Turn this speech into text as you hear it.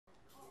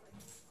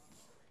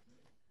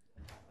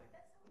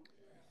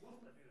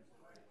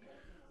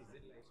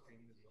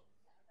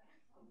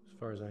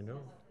far as I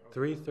know.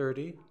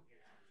 3:30,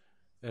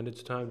 and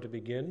it's time to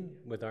begin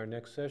with our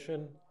next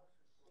session.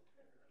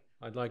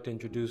 I'd like to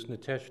introduce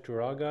Nitesh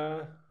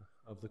Turaga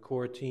of the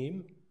core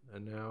team,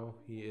 and now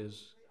he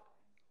is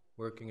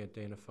working at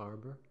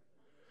Dana-Farber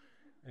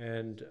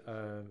and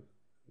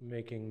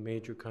making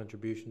major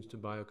contributions to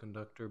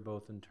Bioconductor,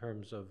 both in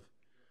terms of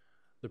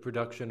the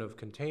production of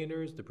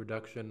containers, the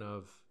production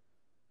of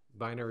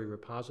binary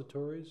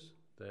repositories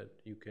that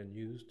you can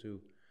use to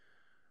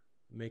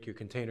make your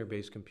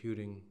container-based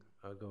computing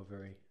go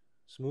very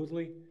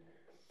smoothly.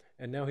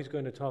 And now he's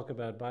going to talk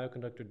about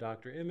Bioconductor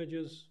Docker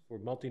images for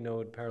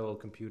multi-node parallel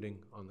computing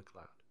on the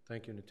cloud.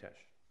 Thank you,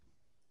 Nitesh.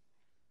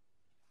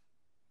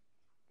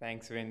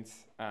 Thanks,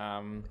 Vince.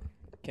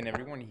 Can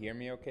everyone hear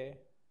me okay?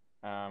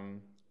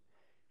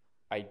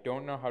 I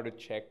don't know how to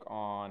check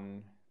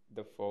on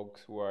the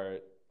folks who are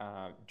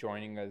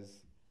joining us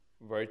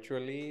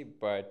virtually,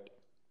 but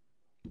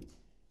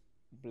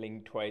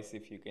blink twice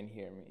if you can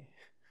hear me.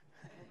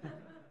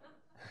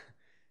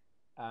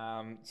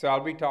 So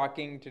I'll be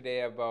talking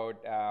today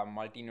about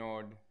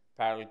multi-node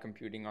parallel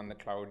computing on the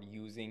cloud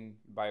using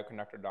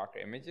Bioconductor Docker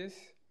images.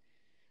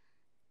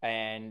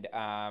 And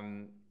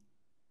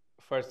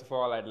first of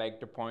all, I'd like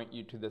to point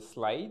you to the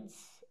slides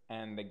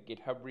and the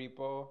GitHub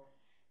repo.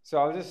 So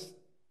I'll just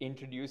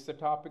introduce the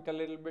topic a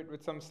little bit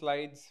with some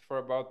slides for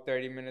about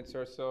 30 minutes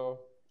or so,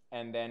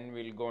 and then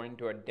we'll go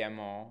into a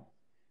demo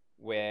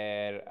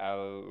where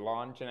I'll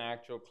launch an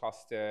actual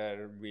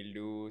cluster. We'll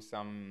do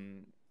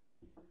some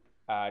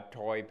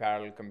toy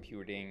parallel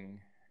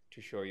computing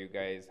to show you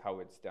guys how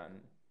it's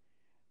done.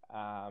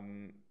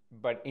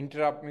 But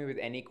interrupt me with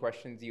any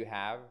questions you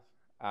have.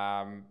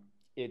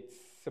 It's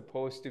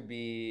supposed to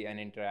be an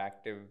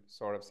interactive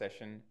sort of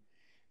session.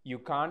 You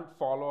can't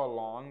follow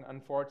along,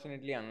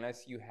 unfortunately,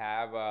 unless you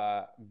have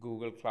a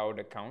Google Cloud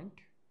account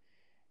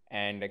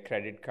and a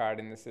credit card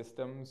in the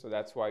system. So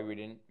that's why we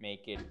didn't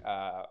make it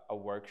a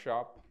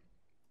workshop.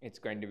 It's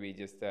going to be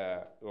just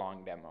a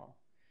long demo.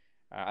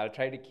 I'll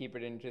try to keep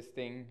it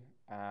interesting.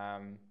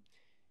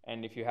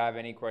 And if you have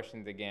any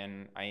questions,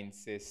 again, I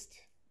insist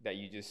that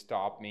you just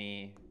stop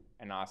me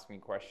and ask me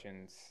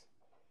questions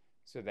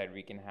so that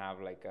we can have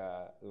like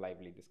a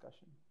lively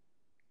discussion.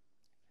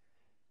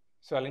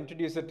 So I'll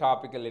introduce the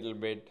topic a little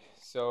bit.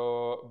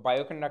 So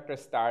Bioconductor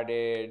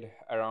started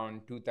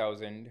around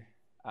 2000,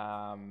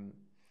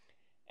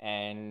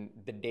 and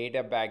the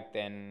data back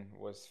then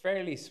was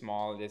fairly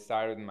small. They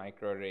started with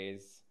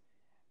microarrays.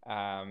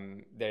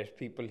 There's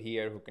people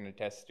here who can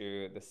attest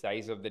to the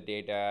size of the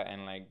data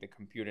and like the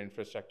compute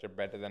infrastructure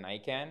better than I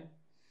can.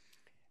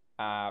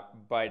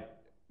 But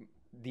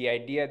the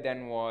idea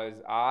then was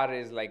R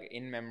is like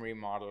in-memory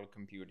model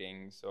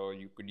computing. So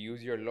you could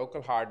use your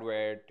local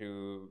hardware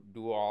to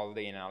do all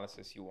the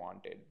analysis you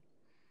wanted.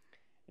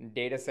 And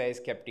data size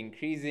kept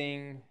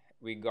increasing.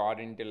 We got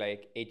into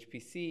like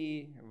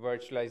HPC,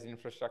 virtualized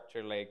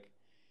infrastructure, like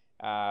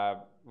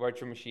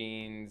virtual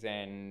machines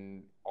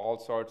and all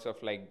sorts of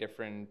like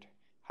different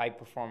high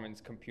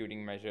performance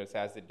computing measures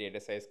as the data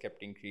size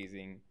kept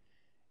increasing.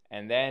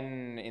 And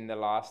then in the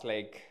last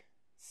like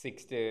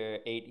 6 to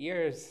 8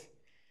 years,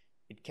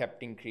 it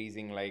kept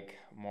increasing like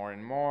more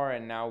and more.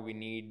 And now we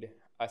need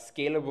a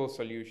scalable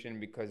solution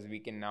because we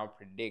can now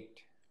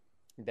predict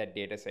that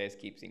data size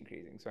keeps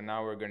increasing. So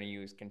now we're going to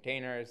use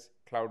containers,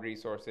 cloud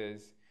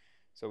resources.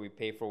 So we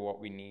pay for what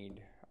we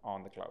need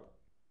on the cloud.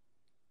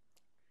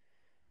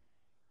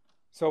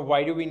 So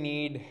why do we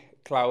need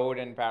cloud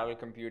and parallel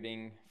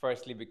computing?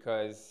 Firstly,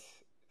 because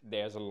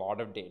there's a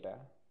lot of data,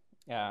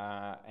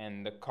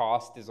 and the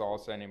cost is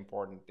also an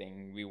important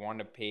thing. We want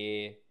to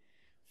pay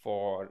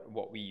for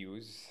what we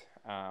use.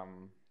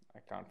 I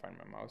can't find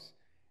my mouse.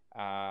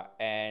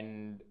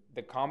 And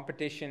the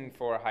competition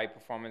for high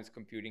performance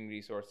computing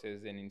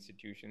resources in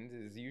institutions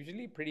is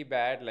usually pretty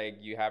bad. Like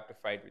you have to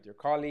fight with your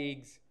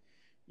colleagues.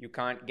 You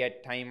can't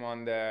get time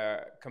on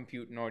the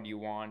compute node you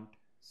want,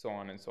 so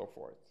on and so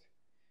forth.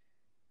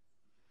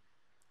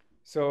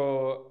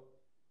 So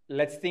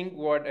let's think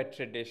what a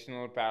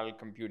traditional parallel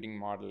computing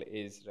model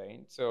is,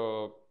 right?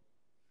 So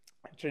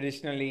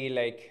traditionally,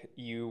 like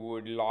you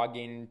would log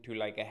into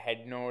like a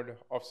head node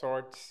of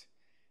sorts,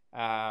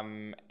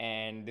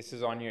 and this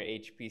is on your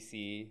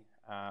HPC.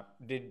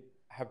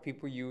 Have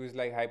people used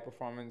like high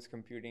performance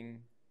computing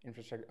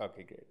infrastructure?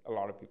 Okay, great. A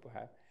lot of people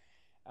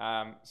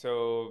have.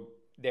 So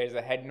there's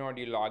a head node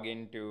you log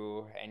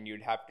into, and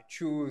you'd have to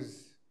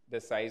choose the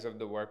size of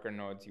the worker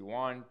nodes you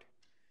want.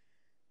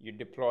 You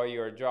deploy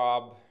your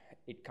job,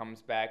 it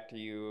comes back to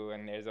you,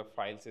 and there's a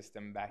file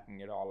system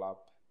backing it all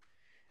up.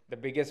 The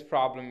biggest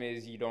problem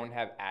is you don't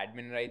have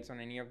admin rights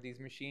on any of these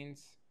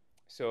machines.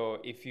 So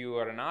if you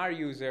are an R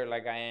user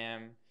like I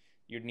am,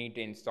 you'd need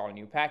to install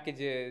new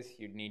packages,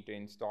 you'd need to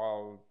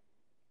install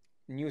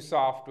new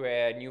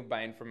software, new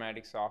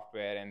bioinformatics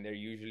software, and they're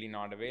usually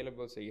not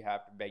available, so you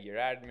have to beg your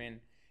admin,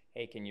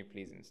 hey, can you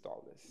please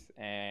install this?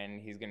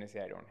 And he's gonna say,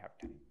 I don't have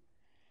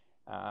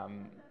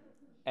time.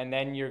 And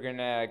then you're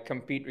gonna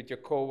compete with your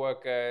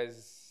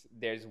coworkers.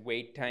 There's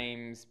wait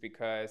times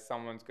because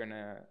someone's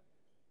gonna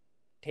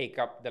take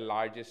up the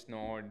largest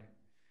node.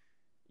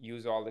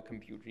 use all the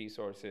compute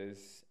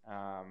resources.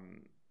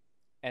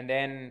 And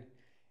then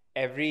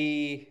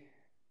every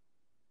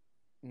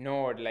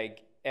node,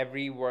 like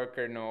every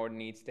worker node,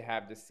 needs to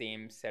have the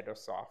same set of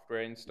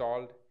software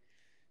installed.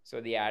 So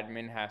the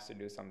admin has to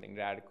do something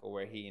radical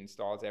where he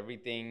installs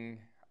everything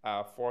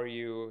for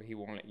you. He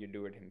won't let you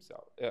do it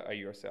himself,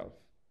 yourself.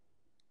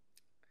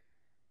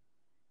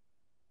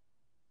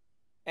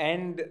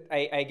 And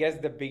I guess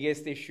the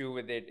biggest issue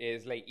with it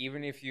is, like,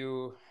 even if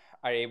you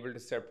are able to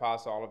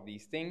surpass all of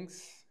these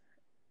things,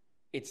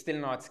 it's still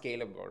not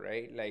scalable,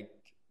 right? Like,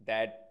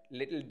 that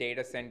little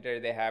data center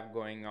they have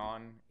going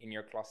on in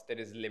your cluster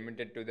is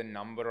limited to the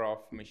number of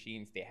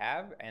machines they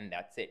have, and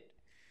that's it.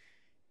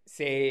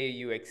 Say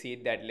you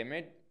exceed that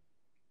limit,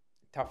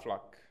 tough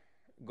luck.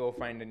 Go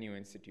find a new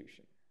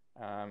institution,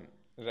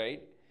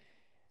 right?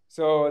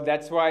 So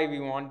that's why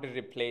we want to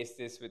replace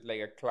this with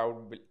like a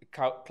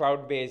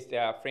cloud-based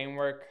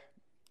framework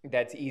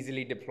that's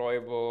easily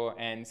deployable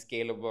and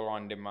scalable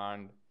on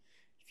demand,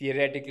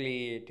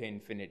 theoretically to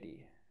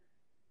infinity.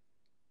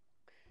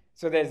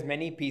 So there's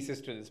many pieces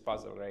to this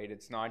puzzle, right?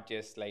 It's not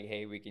just like,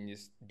 hey, we can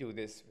just do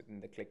this within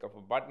the click of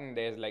a button.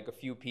 There's like a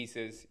few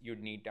pieces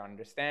you'd need to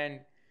understand.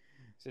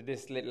 So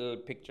this little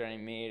picture I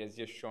made is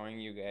just showing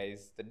you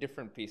guys the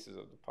different pieces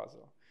of the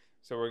puzzle.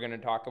 So we're going to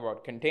talk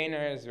about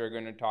containers, we're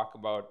going to talk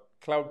about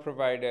cloud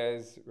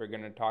providers, we're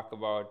going to talk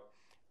about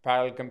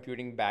parallel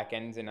computing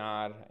backends in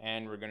R,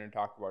 and we're going to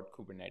talk about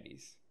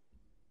Kubernetes.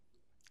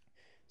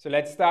 So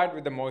let's start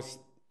with the most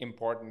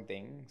important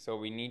thing. So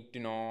we need to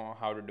know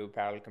how to do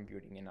parallel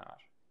computing in R.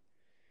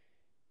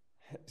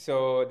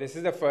 So this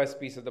is the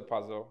first piece of the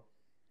puzzle.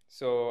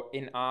 So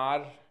in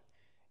R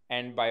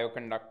and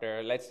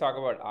Bioconductor, let's talk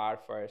about R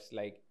first.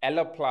 Like,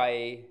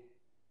 lapply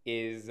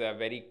is a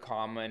very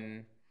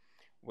common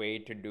way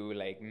to do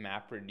like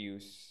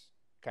MapReduce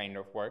kind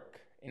of work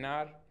in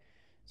R.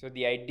 So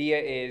the idea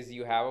is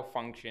you have a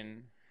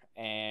function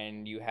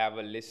and you have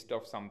a list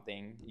of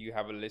something, you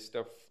have a list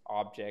of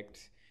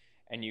objects,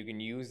 and you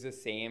can use the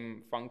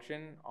same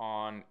function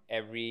on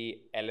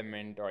every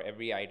element or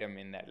every item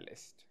in that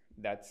list.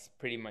 That's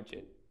pretty much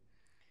it.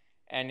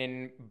 And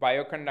in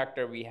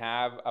Bioconductor, we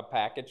have a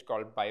package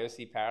called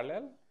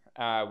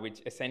BiocParallel,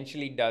 which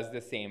essentially does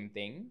the same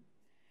thing.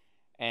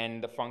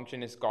 And the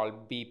function is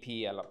called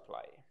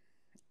BP-lapply.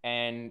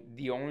 And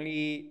the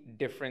only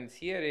difference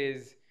here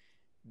is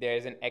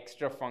there's an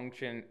extra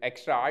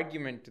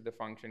argument to the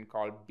function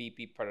called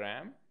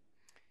BPParam.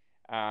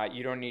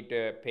 You don't need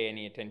to pay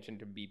any attention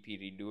to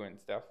BP redo and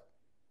stuff.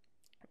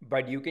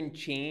 But you can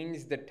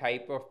change the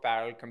type of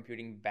parallel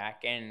computing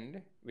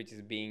backend which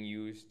is being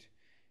used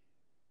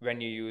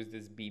when you use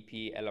this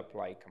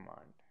BP-lapply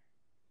command.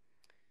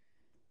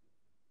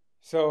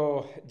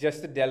 So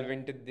just to delve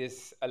into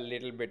this a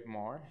little bit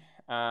more,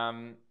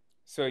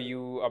 so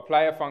you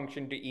apply a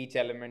function to each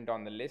element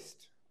on the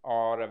list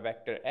or a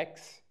vector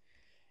x,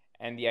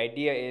 and the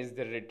idea is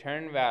the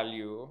return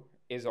value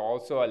is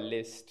also a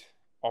list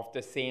of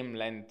the same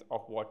length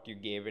of what you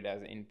gave it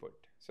as input.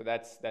 So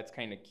that's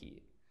kind of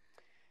key.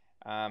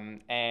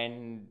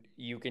 And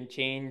you can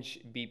change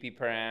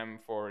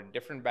BP-param for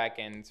different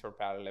backends for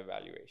parallel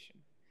evaluation.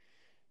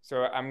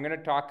 So I'm going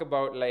to talk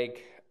about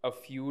like a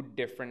few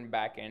different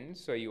backends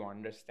so you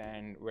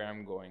understand where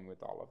I'm going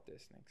with all of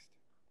this next.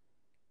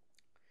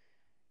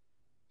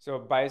 So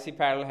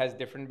BiocParallel has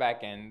different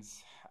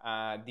backends.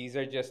 These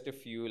are just a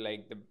few.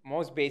 Like the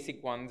most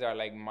basic ones are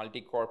like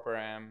multi-core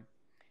param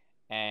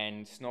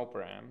and snow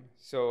param.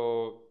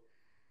 So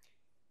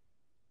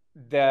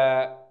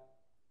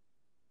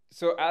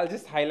I'll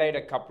just highlight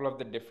a couple of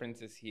the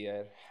differences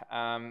here.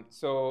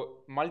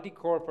 So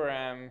multi-core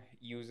param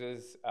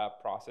uses a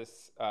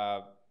process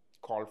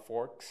called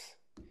forks.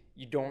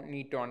 You don't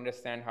need to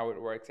understand how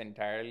it works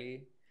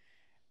entirely,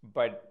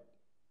 but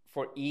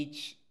for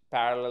each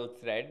parallel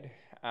thread,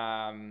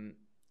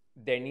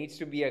 there needs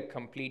to be a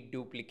complete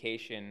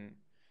duplication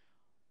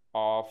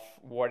of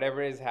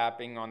whatever is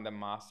happening on the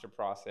master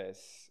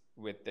process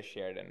with the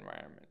shared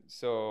environment.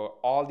 So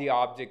all the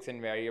objects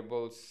and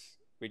variables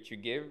which you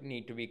give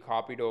need to be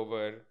copied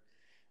over,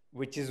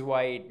 which is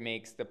why it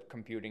makes the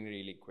computing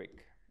really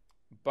quick.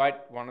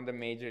 But one of the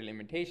major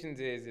limitations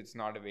is it's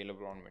not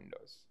available on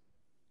Windows.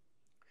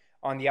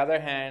 On the other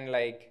hand,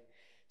 like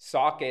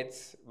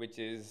sockets, which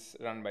is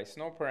run by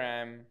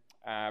SnowParam,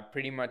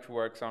 pretty much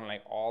works on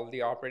like all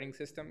the operating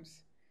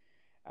systems,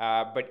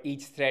 but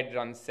each thread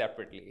runs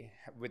separately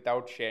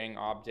without sharing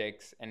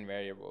objects and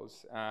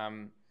variables.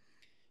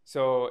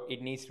 So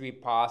it needs to be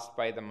passed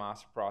by the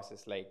master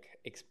process like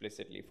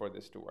explicitly for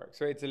this to work.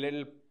 So it's a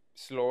little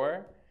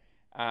slower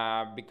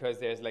because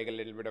there's like a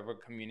little bit of a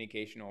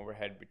communication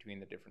overhead between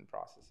the different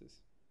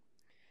processes.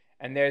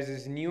 And there's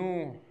this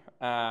new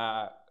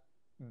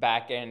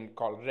backend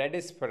called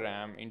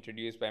RedisParam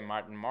introduced by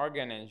Martin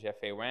Morgan and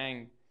Jefei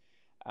Wang,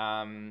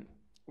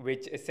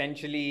 which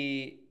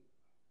essentially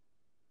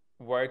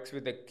works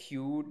with a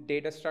queue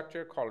data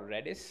structure called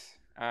Redis.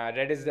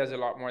 Redis does a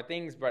lot more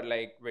things, but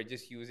like we're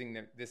just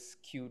using this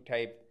queue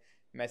type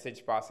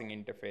message passing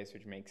interface,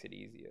 which makes it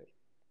easier.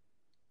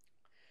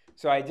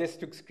 So I just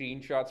took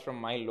screenshots from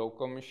my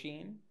local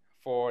machine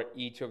for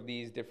each of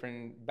these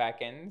different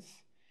backends.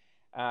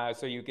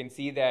 So you can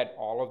see that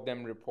all of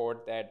them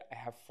report that I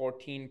have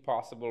 14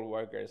 possible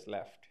workers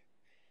left.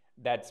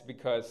 That's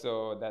because,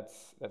 so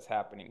that's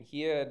happening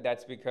here.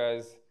 That's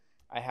because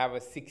I have a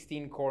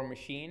 16 core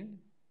machine,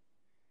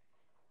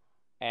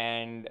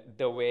 and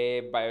the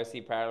way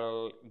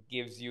BiocParallel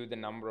gives you the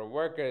number of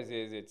workers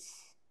is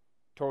it's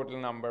total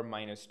number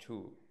minus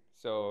 2.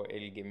 So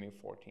it'll give me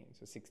 14,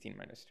 so 16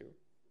 minus 2.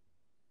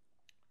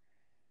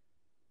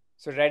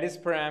 So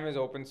RedisParam is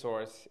open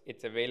source.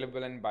 It's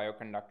available in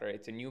Bioconductor.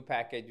 It's a new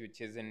package which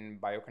is in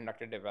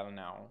Bioconductor Devel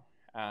now.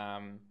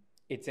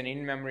 It's an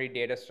in-memory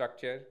data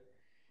structure.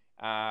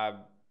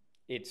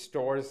 It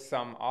stores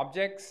some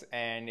objects,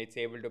 and it's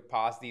able to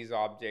pass these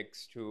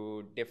objects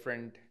to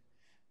different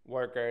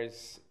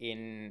workers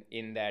in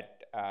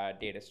that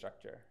data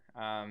structure.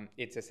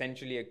 It's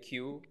essentially a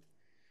queue.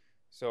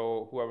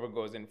 So whoever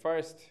goes in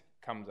first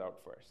comes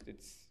out first.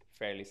 It's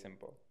fairly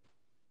simple.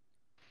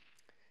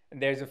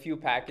 And there's a few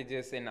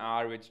packages in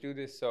R which do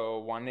this. So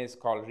one is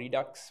called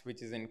Redux,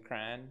 which is in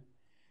CRAN,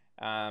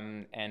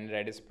 and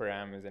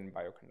RedisParam is in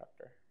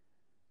Bioconductor.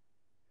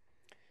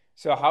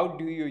 So how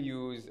do you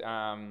use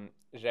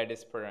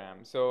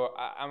RedisParam? So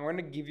I'm going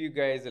to give you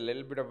guys a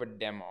little bit of a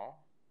demo.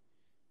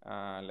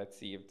 Let's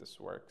see if this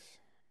works,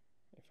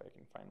 if I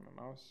can find my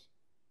mouse.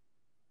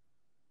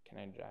 Can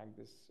I drag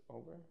this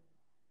over?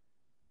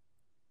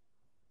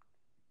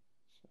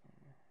 So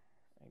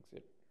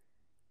exit.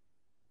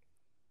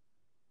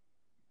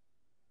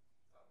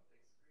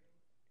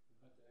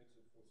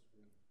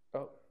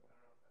 Oh,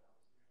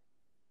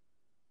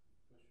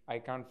 I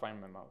can't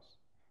find my mouse.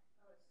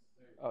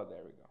 Oh, there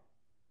we go.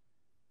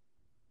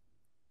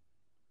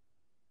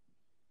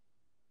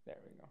 There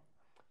we go.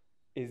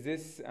 Is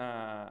this,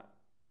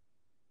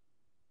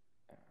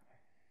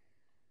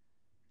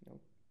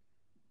 nope.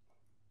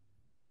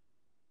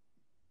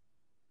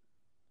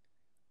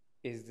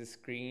 Is the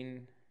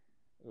screen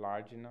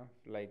large enough?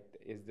 Like,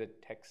 is the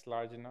text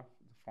large enough,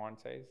 the font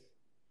size?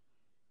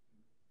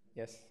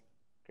 Yes,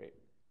 great.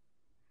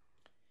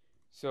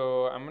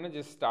 So I'm gonna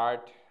just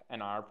start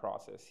an R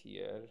process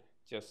here,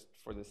 just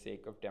for the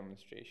sake of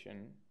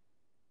demonstration.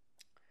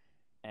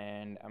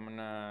 And I'm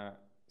gonna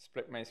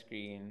split my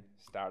screen,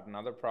 start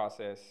another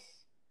process,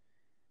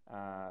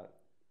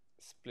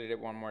 split it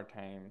one more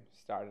time,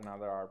 start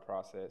another R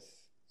process,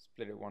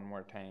 split it one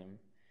more time.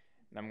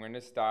 And I'm going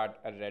to start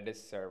a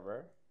Redis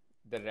server.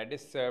 The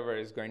Redis server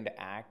is going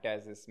to act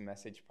as this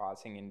message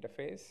passing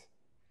interface.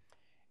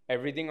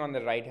 Everything on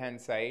the right-hand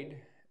side,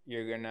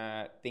 you're going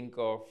to think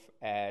of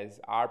as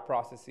R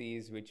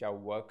processes, which are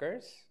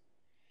workers.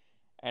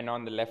 And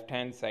on the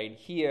left-hand side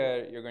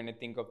here, you're going to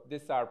think of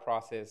this R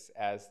process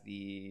as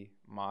the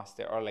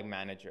master or like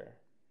manager,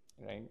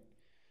 right?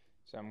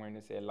 So I'm going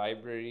to say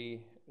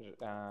library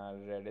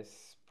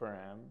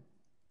RedisParam.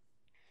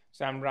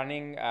 So I'm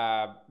running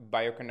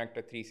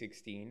Bioconductor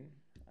 3.16.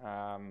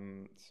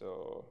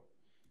 So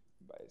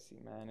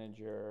BIOC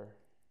manager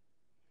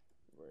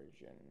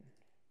version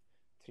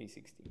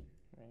 3.16,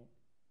 right?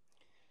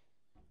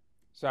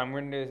 So I'm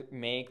going to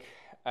make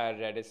a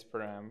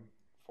RedisParam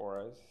for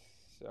us.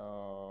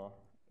 So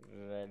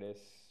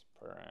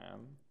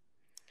RedisParam.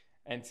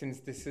 And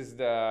since this is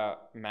the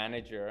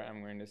manager,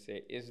 I'm going to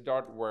say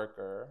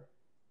is.worker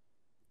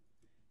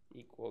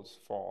equals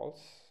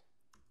false.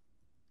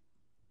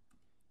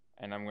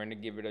 And I'm going to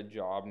give it a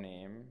job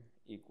name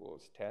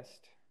equals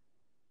test.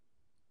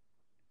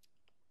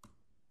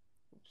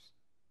 Oops.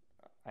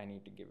 I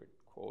need to give it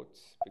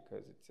quotes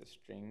because it's a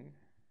string.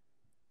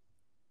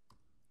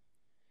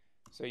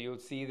 So you'll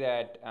see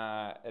that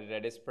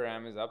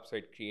RedisParam is up, so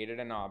it created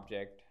an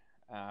object.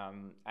 I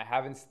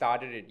haven't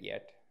started it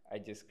yet. I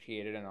just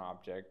created an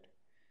object.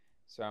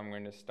 So I'm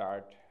going to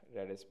start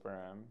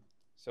RedisParam.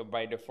 So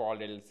by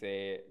default, it'll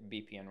say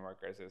BPN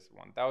workers is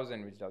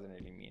 1000, which doesn't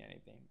really mean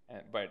anything.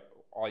 But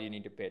all you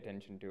need to pay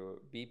attention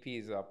to, BP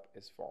is up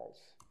is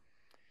false.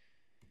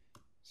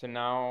 So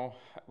now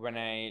when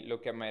I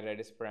look at my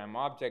RedisParam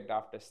object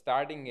after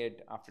starting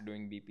it, after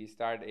doing BP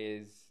start,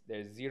 is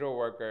there's 0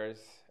 workers,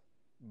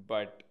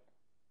 but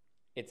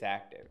it's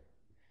active.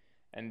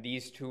 And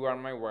these 2 are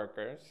my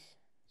workers.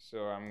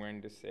 So I'm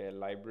going to say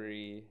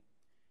library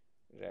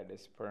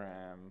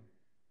RedisParam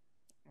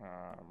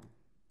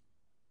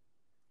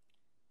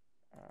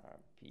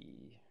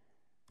p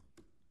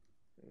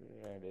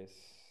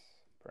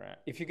RedisParam.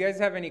 If you guys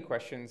have any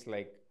questions,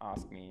 like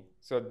ask me.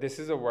 So this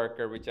is a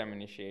worker which I'm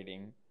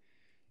initiating.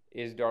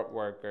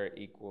 Is.worker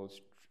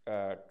equals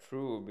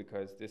true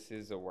because this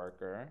is a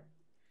worker.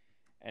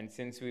 And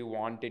since we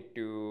want it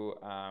to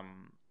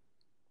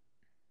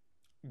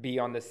be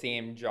on the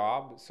same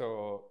job,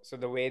 so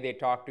the way they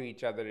talk to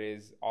each other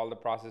is all the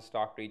processes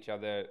talk to each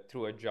other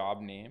through a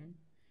job name.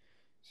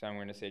 So I'm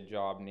going to say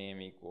job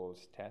name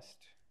equals test.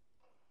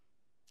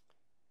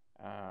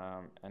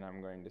 And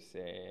I'm going to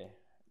say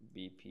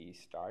BP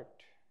start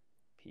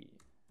P.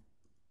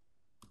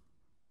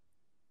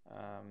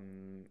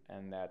 And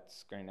and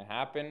that's going to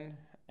happen.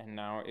 And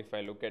now if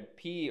I look at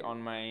P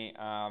on my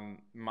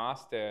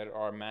master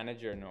or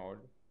manager node,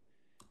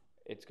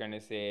 it's going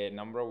to say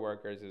number of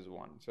workers is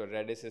 1. So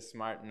Redis is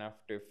smart enough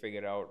to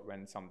figure out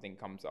when something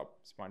comes up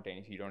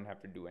spontaneously. You don't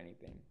have to do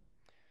anything.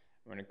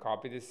 I'm going to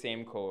copy the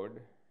same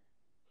code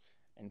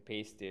and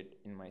paste it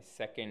in my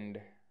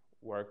second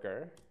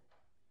worker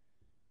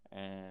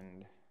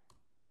and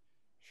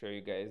show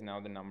you guys now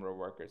the number of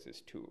workers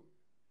is 2.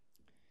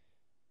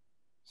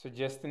 So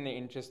just in the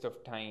interest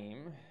of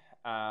time,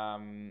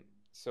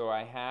 so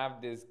I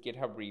have this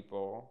GitHub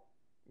repo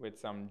with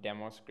some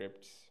demo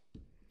scripts.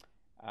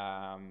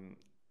 I'm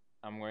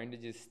going to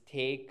just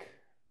take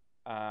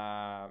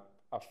a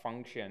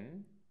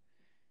function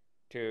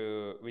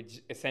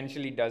which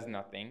essentially does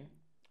nothing.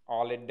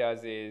 All it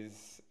does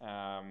is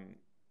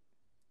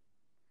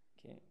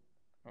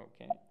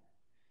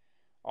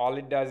all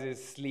it does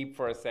is sleep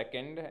for a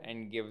second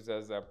and gives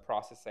us a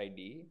process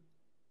ID.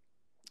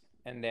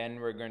 And then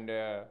we're going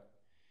to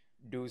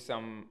do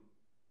some,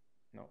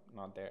 no,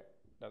 not there,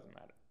 doesn't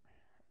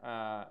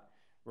matter.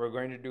 We're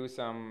going to do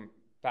some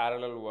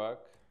parallel work.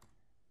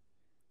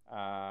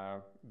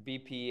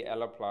 BP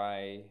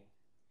lapply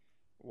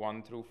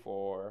 1 through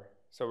 4.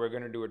 So we're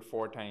going to do it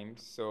 4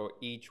 times. So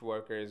each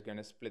worker is going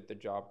to split the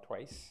job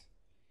twice.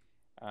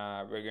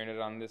 We're going to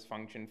run this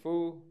function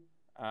foo,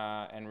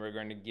 and we're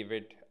going to give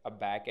it a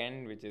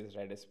backend, which is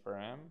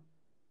RedisParam.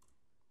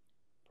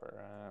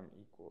 Param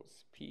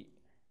equals P.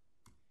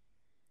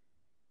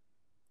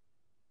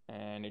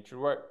 And it should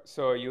work.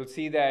 So you'll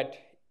see that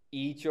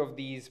each of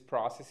these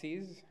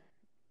processes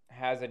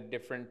has a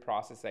different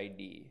process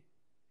ID.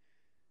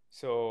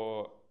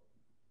 So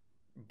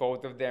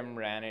both of them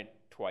ran it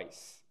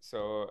twice.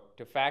 So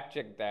to fact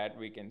check that,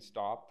 we can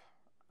stop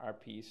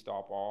rp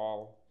stop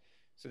all.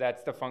 So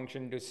that's the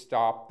function to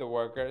stop the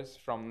workers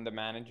from the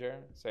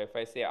manager. So if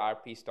I say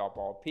rp stop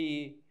all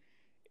p,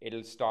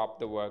 it'll stop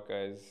the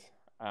workers.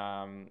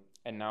 And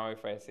now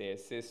if I say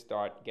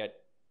sys.get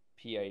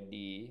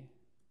PID,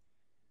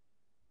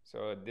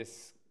 so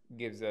this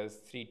gives us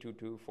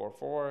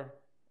 32244.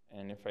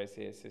 And if I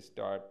say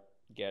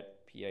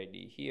sys.get PID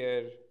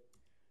here,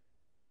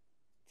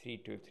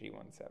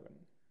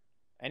 32317.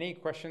 Any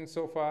questions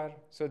so far?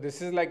 So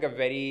this is like a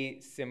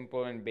very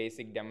simple and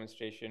basic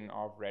demonstration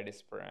of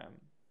RedisParam.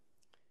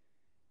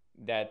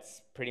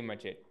 That's pretty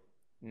much it.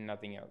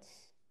 Nothing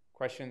else.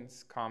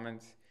 Questions,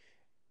 comments?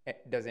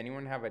 Does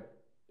anyone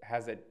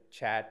has a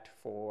chat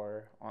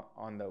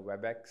on the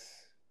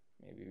WebEx?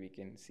 Maybe we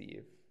can see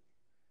if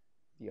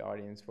the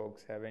audience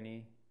folks have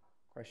any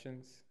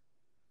questions.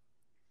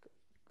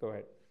 Go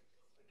ahead.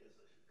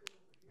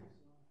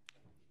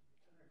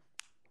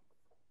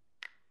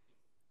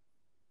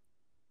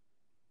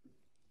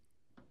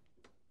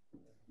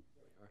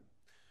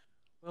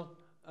 Well,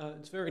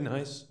 it's very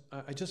nice.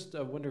 I just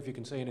wonder if you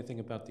can say anything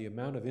about the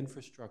amount of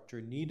infrastructure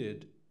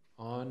needed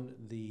on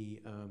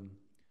the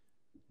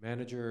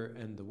manager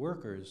and the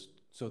workers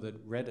so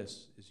that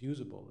Redis is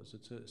usable. Is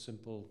it a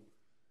simple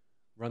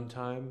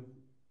runtime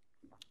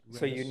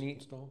Redis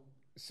install?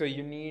 So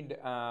you need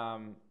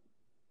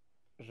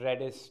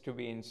Redis to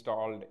be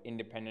installed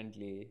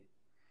independently.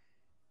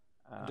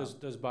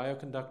 Does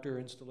Bioconductor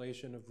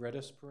installation of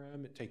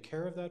RedisParam take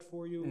care of that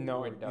for you?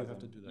 No, it doesn't. You have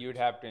to do that. You'd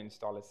have to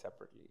install it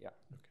separately, yeah.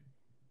 Okay.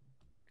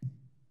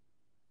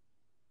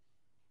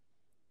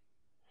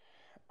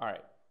 All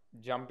right,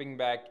 jumping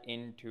back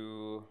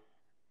into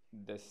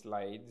the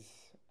slides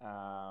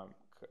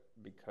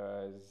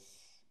because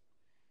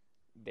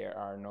there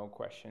are no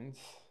questions.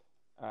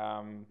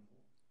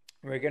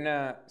 We're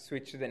gonna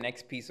switch to the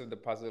next piece of the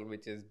puzzle,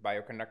 which is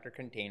Bioconductor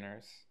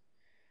containers.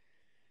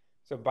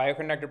 So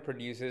Bioconductor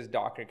produces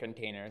Docker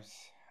containers.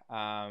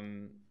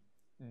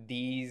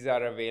 These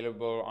are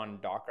available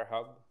on Docker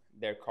Hub.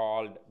 They're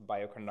called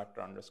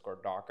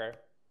Bioconductor_Docker.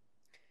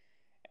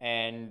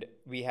 And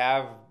we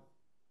have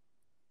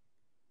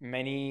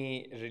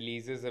many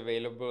releases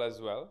available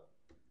as well.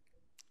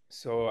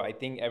 So I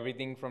think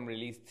everything from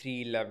release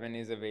 3.11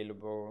 is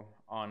available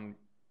on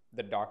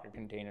the Docker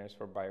containers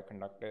for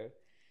Bioconductor.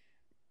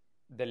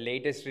 The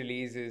latest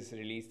release is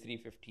release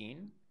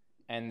 3.15,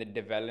 and the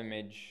devel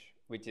image,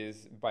 which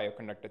is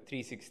Bioconductor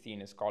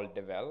 3.16, is called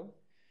devel.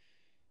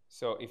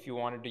 So if you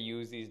wanted to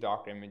use these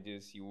Docker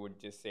images, you would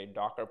just say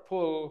Docker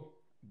pull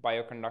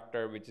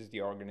Bioconductor, which is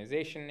the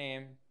organization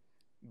name,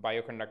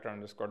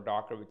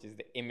 Bioconductor_Docker, which is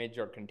the image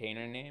or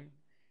container name.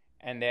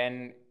 And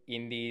then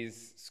in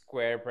these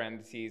square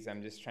parentheses,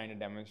 I'm just trying to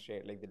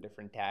demonstrate like the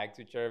different tags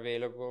which are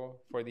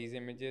available for these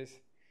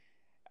images.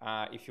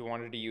 If you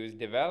wanted to use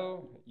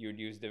devel, you'd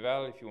use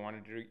devel. If you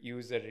wanted to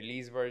use a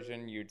release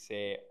version, you'd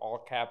say all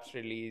caps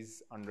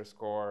release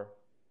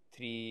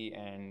 _3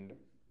 and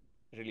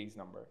release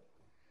number.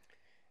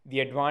 The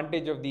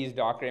advantage of these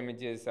Docker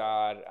images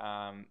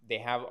are they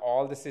have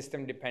all the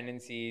system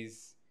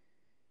dependencies,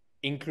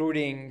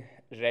 including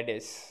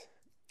Redis,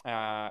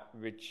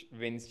 which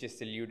Vince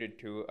just alluded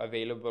to,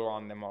 available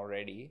on them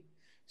already.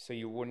 So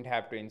you wouldn't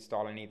have to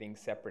install anything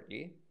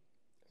separately.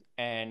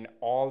 And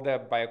all the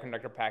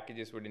Bioconductor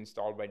packages would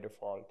install by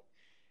default.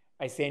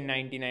 I say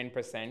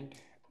 99%,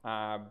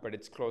 but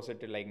it's closer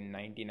to like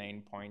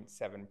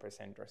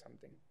 99.7% or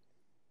something.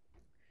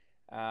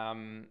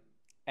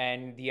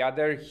 And the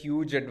other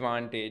huge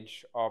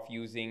advantage of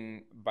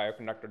using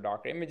Bioconductor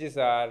Docker images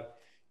are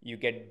you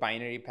get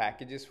binary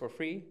packages for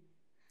free.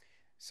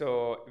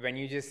 So when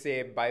you just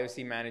say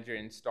BioC Manager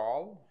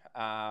install,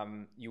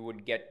 you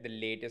would get the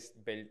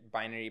latest built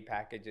binary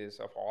packages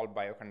of all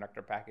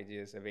Bioconductor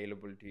packages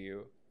available to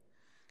you.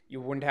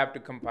 You wouldn't have to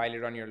compile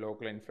it on your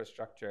local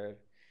infrastructure.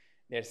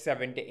 They're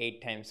 7 to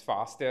 8 times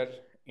faster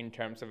in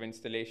terms of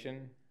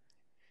installation.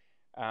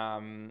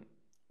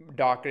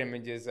 Docker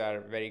images are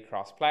very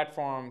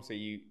cross-platform, so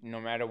you,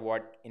 no matter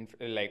what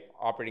like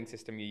operating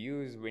system you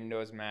use,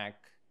 Windows, Mac,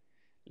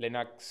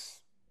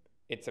 Linux,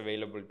 it's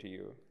available to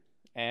you.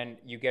 And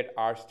you get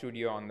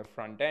RStudio on the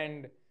front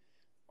end,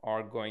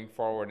 or going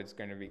forward, it's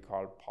going to be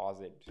called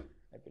Posit,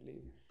 I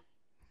believe.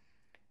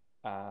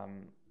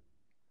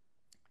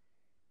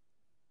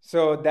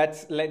 So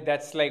that's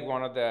like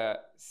one of the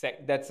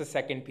that's the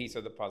second piece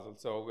of the puzzle.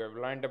 So we've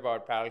learned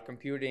about parallel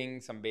computing,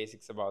 some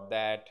basics about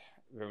that.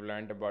 We've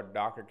learned about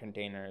Docker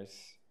containers,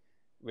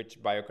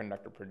 which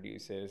Bioconductor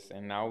produces,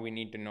 and now we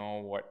need to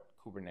know what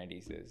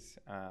Kubernetes is.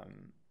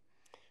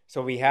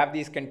 So we have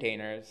these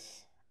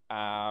containers.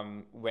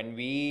 When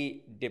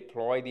we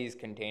deploy these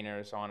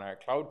containers on our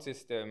cloud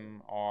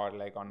system or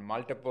like on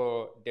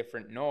multiple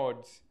different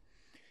nodes,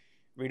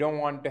 we don't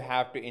want to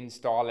have to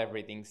install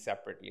everything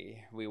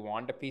separately. We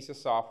want a piece of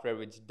software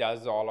which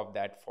does all of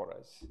that for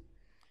us.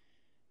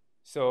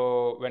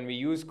 So when we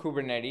use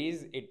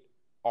Kubernetes, it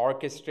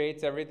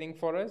orchestrates everything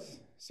for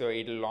us. So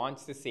it'll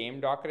launch the same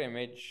Docker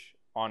image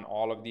on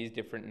all of these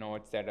different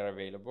nodes that are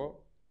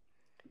available.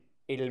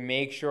 It'll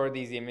make sure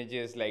these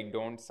images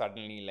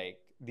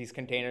these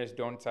containers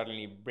don't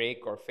suddenly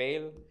break or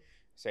fail.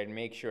 So it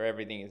makes sure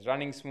everything is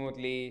running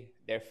smoothly.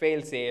 They're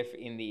fail safe.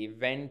 In the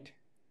event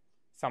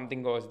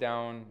something goes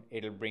down,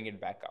 it'll bring it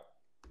back up.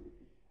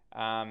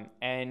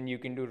 And you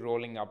can do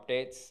rolling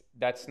updates.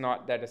 That's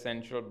not that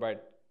essential,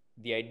 but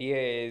the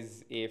idea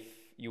is if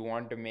you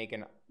want to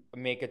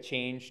make a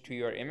change to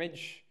your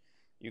image,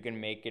 you can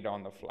make it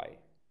on the fly.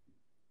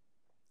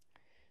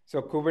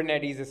 So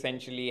Kubernetes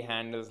essentially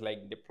handles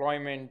like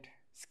deployment,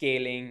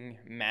 scaling,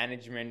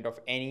 management of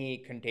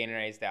any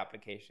containerized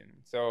application.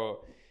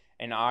 So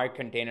in our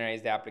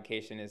containerized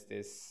application is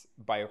this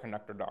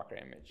Bioconductor Docker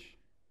image.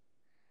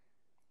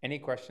 Any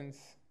questions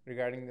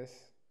regarding this?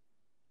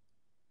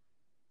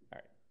 All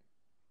right.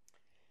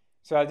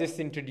 So I'll just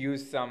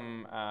introduce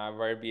some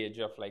verbiage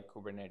of like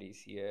Kubernetes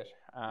here.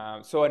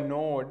 So a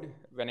node,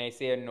 when I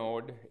say a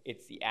node,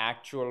 it's the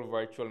actual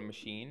virtual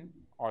machine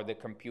or the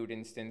compute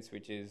instance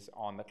which is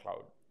on the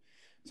cloud.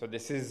 So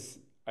this is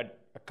a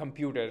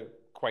computer,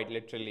 quite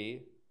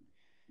literally,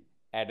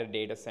 at a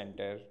data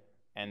center,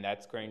 and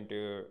that's going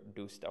to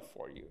do stuff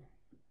for you.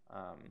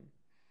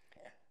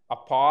 A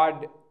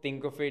pod,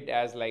 think of it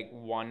as like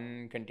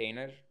one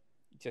container,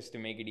 just to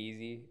make it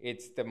easy.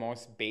 It's the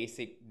most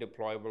basic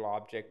deployable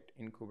object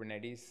in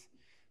Kubernetes,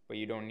 but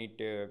you don't need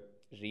to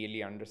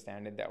really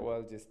understand it that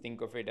well. Just think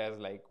of it as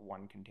like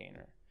one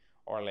container,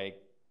 or like,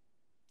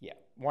 yeah,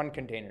 one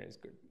container is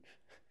good.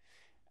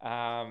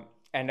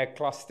 And a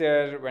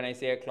cluster, when I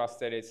say a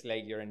cluster, it's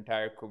like your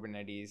entire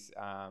Kubernetes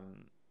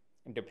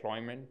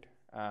deployment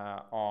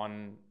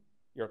on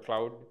your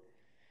cloud.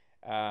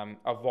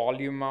 A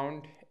volume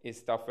mount is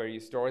stuff where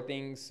you store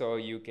things, so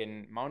you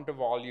can mount a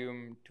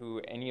volume to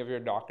any of your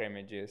Docker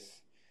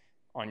images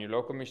on your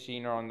local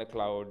machine or on the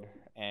cloud,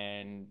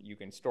 and you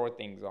can store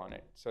things on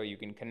it. So you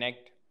can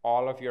connect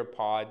all of your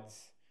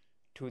pods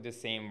to the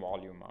same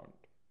volume mount.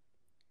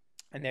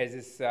 And there's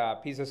this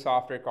piece of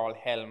software called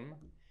Helm,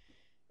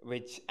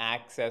 which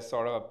acts as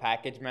sort of a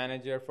package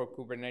manager for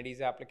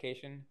Kubernetes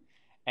application.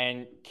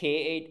 And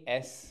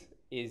K8S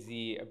is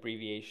the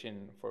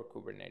abbreviation for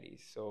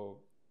Kubernetes, so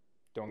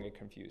don't get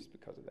confused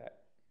because of that.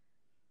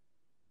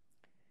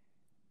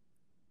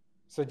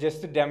 So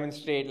just to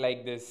demonstrate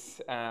like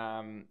this,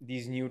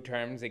 these new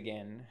terms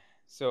again.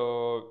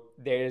 So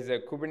there is a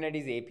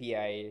Kubernetes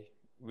API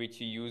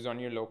which you use on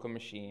your local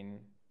machine,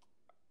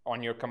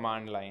 on your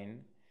command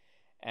line,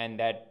 and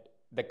that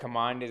the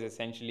command is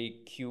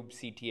essentially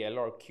kubectl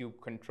or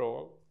kube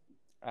control.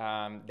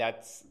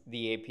 That's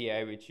the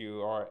API which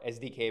you, or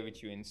SDK,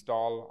 which you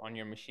install on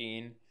your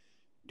machine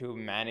to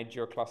manage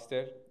your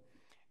cluster.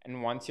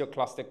 And once your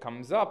cluster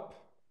comes up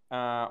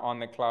on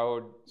the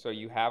cloud, so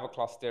you have a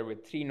cluster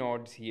with 3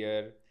 nodes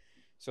here.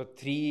 So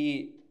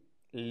 3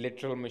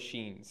 literal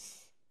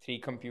machines, 3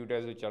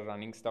 computers which are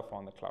running stuff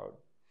on the cloud.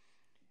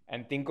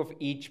 And think of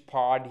each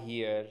pod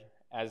here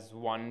as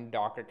one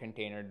Docker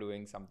container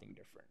doing something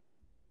different.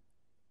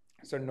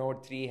 So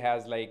node 3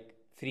 has like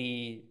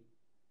 3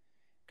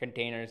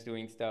 containers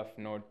doing stuff.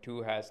 Node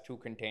 2 has 2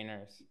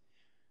 containers.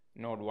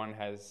 Node 1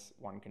 has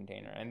 1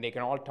 container. And they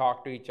can all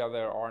talk to each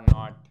other or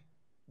not.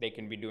 They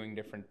can be doing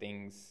different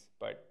things,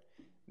 but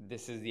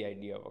this is the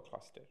idea of a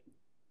cluster.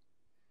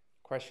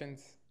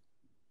 Questions?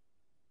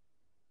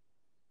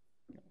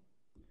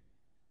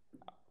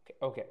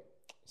 Okay.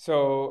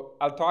 So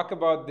I'll talk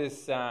about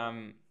this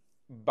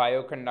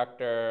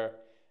Bioconductor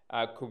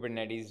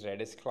Kubernetes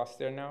Redis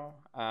cluster now.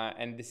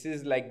 And this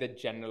is like the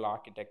general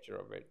architecture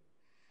of it.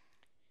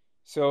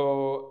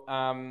 So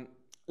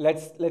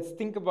let's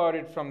think about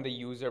it from the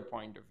user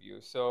point of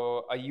view.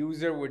 So a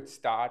user would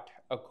start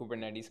a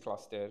Kubernetes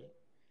cluster.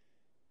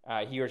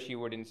 He or she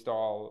would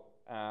install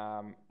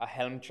a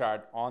Helm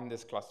chart on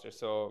this cluster.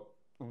 So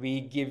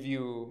we give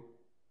you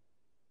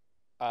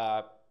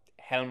a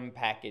Helm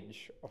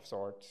package of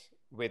sorts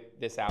with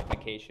this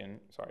application.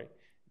 Sorry,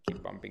 I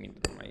keep bumping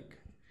into the mic.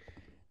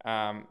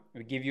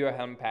 We give you a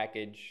Helm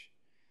package.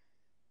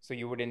 So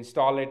you would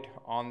install it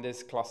on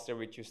this cluster,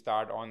 which you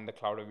start on the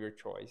cloud of your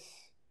choice.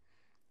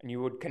 And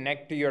you would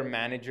connect to your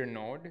manager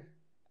node,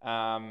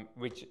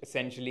 which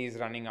essentially is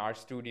running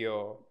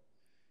RStudio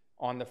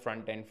on the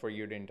front end for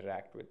you to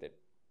interact with it.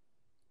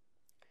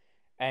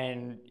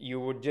 And you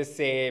would just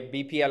say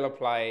BPL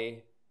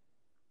apply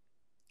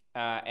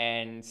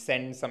and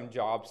send some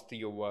jobs to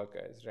your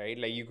workers, right?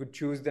 Like you could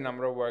choose the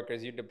number of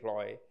workers you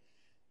deploy,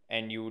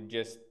 and you would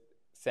just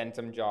send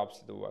some jobs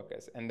to the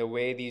workers. And the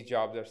way these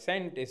jobs are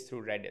sent is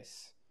through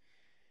Redis.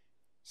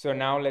 So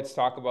now let's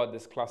talk about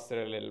this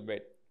cluster a little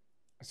bit.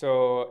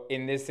 So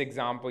in this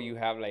example, you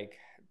have like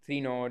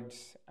 3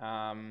 nodes,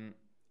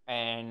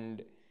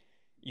 and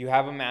you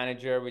have a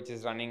manager which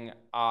is running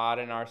R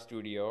and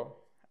RStudio,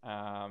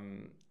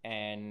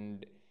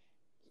 and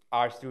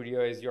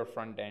RStudio is your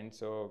front end.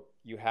 So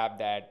you have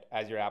that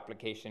as your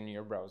application in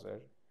your browser.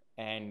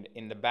 And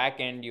in the back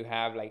end, you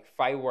have like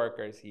 5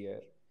 workers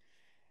here.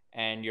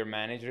 And your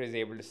manager is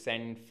able to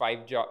send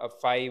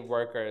 5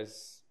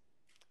 workers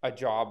a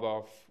job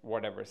of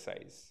whatever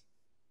size.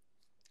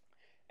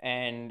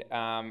 And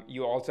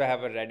you also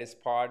have a Redis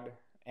pod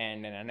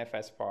and an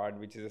NFS pod,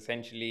 which is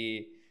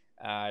essentially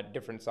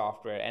different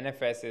software.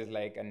 NFS is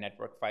like a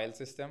network file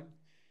system,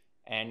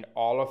 and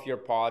all of your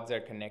pods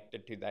are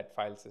connected to that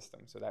file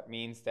system. So that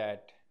means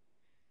that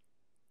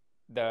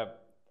the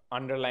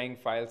underlying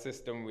file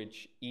system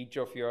which each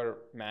of your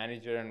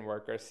manager and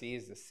worker see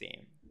is the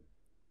same.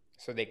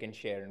 So they can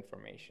share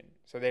information.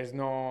 So there's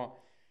no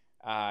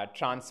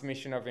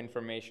transmission of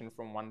information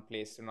from one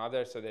place to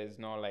another. So there's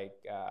no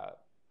like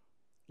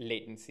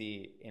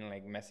latency in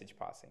like message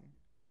passing,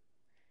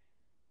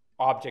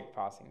 object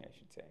passing, I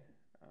should say.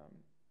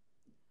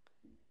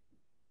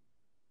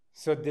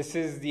 So this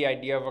is the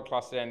idea of a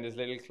cluster, and this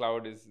little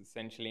cloud is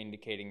essentially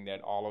indicating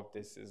that all of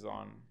this is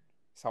on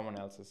someone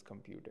else's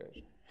computer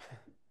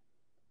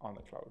on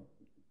the cloud.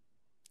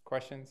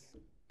 Questions,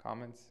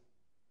 comments?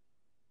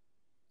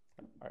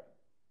 All right.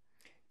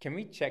 Can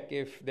we check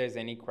if there's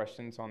any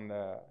questions on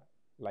the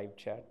live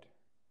chat?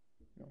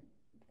 No.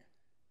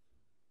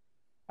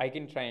 I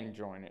can try and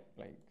join it,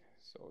 like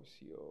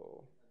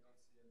socio.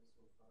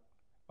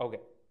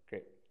 Okay,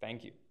 great.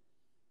 Thank you.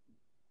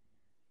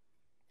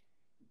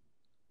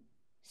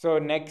 So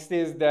next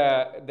is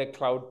the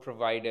cloud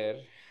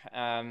provider.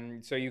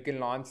 So you can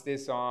launch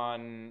this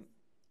on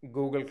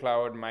Google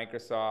Cloud,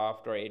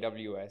 Microsoft, or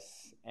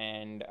AWS.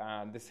 And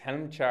this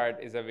Helm chart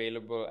is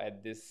available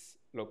at this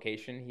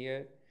location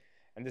here.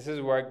 And this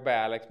is work by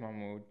Alex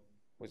Mahmoud,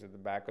 who's at the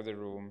back of the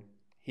room.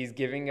 He's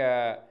giving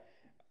a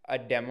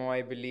demo,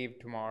 I believe,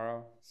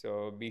 tomorrow.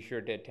 So be sure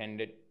to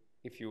attend it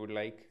if you would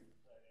like.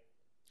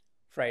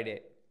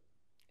 Friday.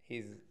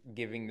 He's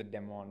giving the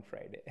demo on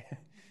Friday.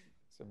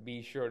 So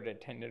be sure to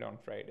attend it on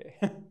Friday.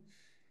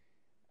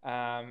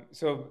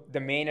 So the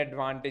main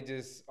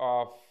advantages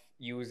of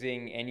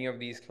using any of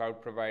these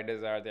cloud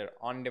providers are they're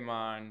on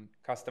demand,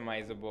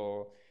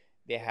 customizable.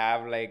 They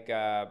have like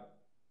a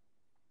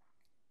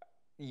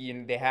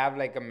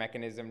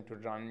mechanism to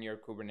run your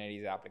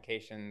Kubernetes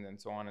applications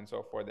and so on and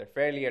so forth. They're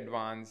fairly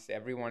advanced.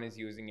 Everyone is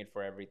using it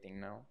for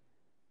everything now.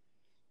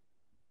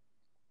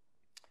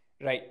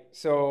 Right,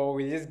 so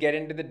we'll just get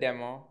into the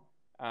demo.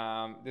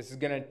 This is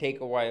gonna take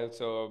a while,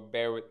 so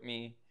bear with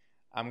me.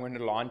 I'm going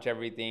to launch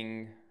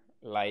everything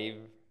live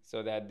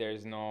so that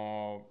there's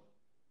no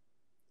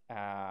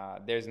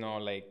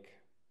like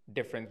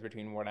difference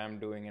between what I'm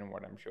doing and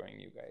what I'm showing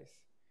you guys.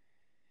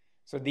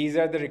 So these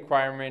are the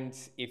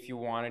requirements if you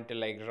wanted to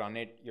like run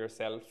it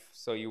yourself.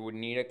 So you would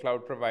need a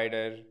cloud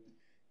provider.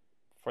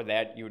 For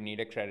that, you would need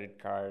a credit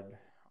card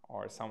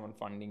or someone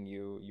funding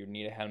you. You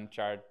need a Helm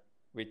chart,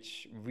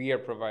 which we are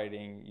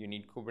providing. You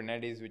need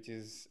Kubernetes, which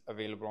is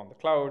available on the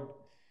cloud.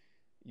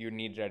 You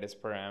need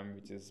RedisParam,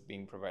 which is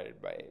being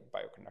provided by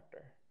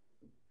BioConductor.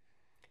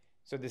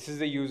 So this is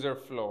the user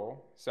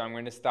flow. So I'm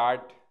going to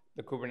start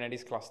the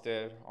Kubernetes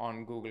cluster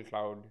on Google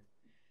Cloud,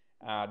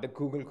 the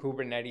Google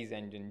Kubernetes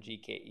engine,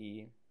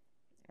 GKE.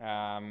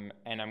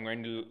 And I'm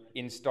going to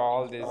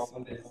install this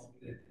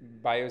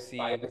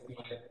BioC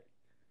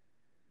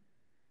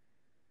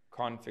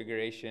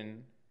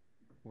configuration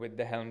with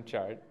the Helm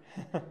chart.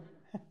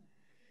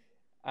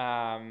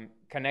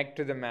 Connect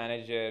to the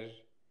manager,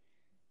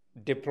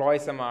 deploy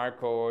some R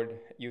code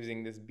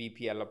using this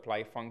BPL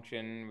apply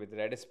function with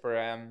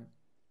RedisParam,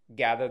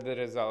 gather the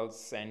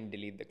results and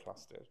delete the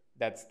cluster.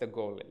 That's the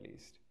goal, at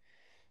least.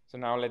 So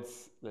now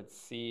let's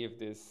see if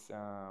this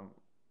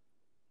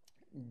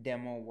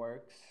demo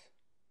works.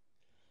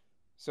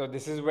 So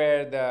this is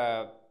where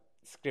the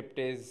script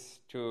is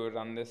to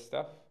run this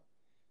stuff.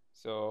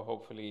 So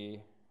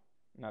hopefully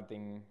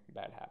nothing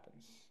bad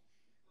happens.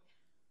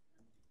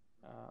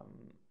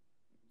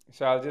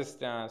 So I'll just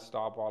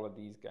stop all of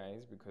these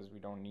guys because we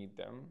don't need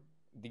them.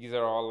 These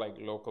are all like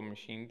local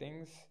machine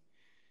things,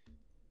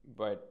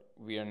 but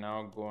we are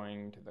now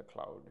going to the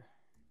cloud.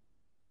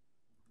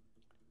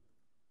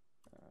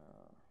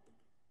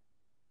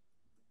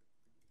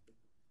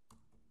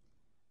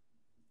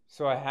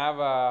 So I have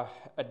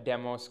a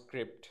demo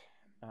script.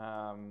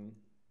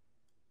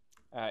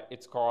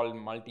 It's called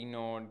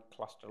multi-node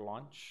cluster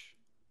launch.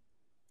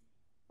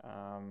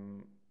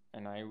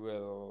 And I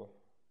will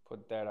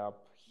put that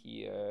up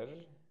here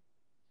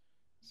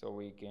so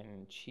we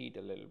can cheat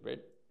a little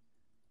bit.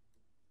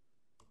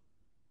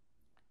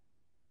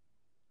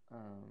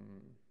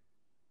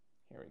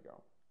 Here we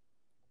go.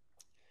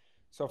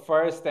 So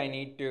first I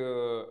need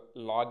to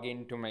log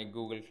into my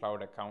Google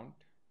Cloud account.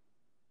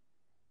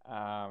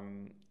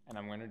 And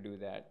I'm going to do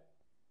that.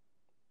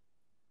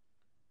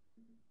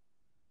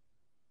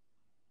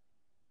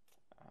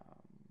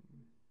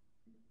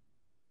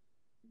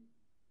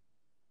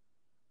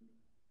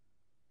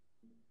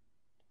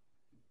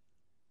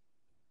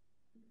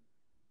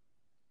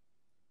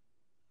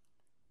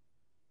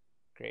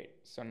 Great.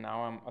 So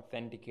now I'm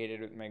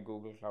authenticated with my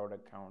Google Cloud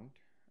account.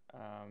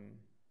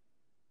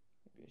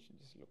 Maybe I should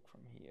just look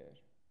from here.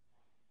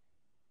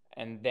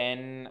 And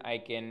then I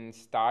can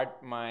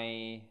start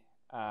my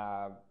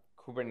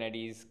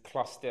Kubernetes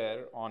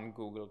cluster on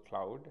Google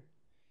Cloud.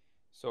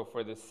 So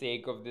for the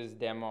sake of this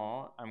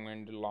demo, I'm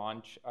going to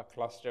launch a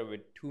cluster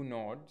with 2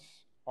 nodes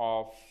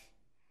of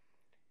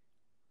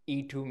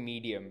E2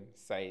 medium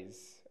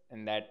size.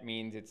 And that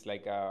means it's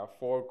like a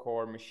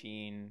 4-core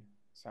machine.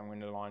 So I'm going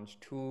to launch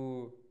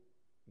 2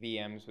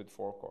 VMs with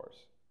 4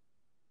 cores.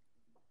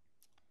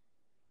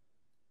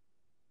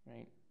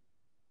 Right.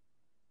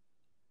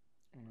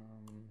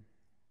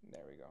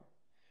 There we go.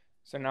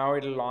 So now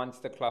it'll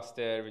launch the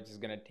cluster, which is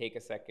going to take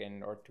a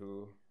second or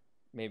two,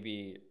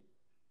 maybe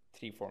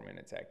 3-4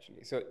 minutes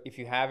actually. So if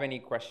you have any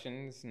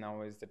questions,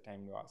 now is the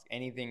time to ask.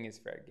 Anything is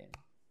fair game.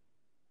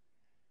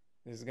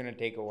 This is going to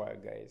take a while,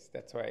 guys.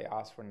 That's why I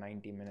asked for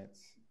 90 minutes.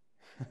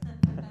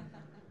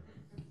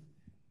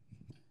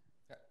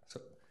 So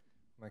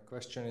my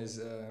question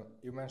is,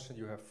 you mentioned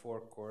you have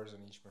 4 cores on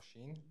each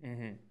machine.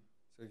 Mm-hmm.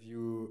 So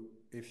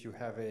if you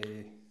have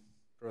a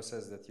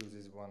process that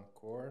uses 1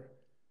 core,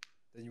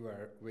 then you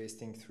are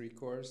wasting 3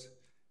 cores.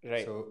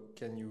 Right. So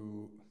can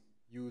you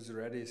use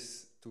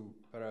Redis to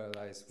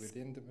parallelize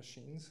within the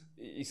machines?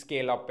 You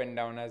scale up and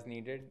down as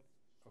needed.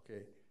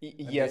 Okay.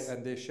 Yes.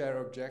 And they share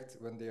object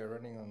when they are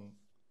running on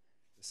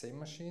the same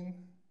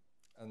machine,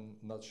 and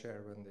not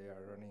share when they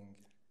are running.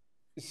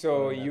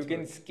 So you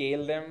can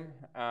scale them.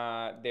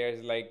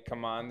 There's like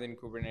commands in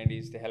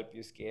Kubernetes to help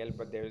you scale,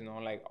 but there's no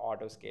like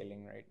auto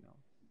scaling right now.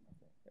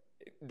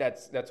 Okay.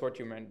 That's what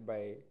you meant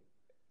by,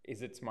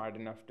 is it smart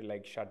enough to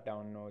like shut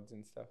down nodes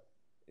and stuff?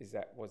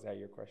 Was that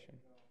your question?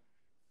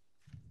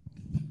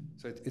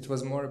 So it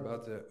was more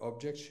about the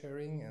object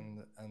sharing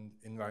and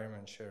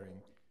environment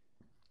sharing.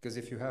 Because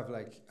if you have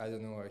like, I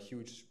don't know, a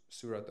huge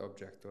Surat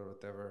object or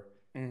whatever,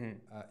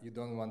 you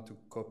don't want to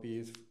copy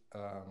it.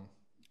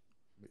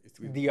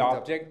 The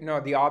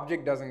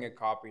object doesn't get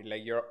copied.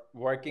 Like you're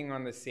working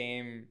on the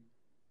same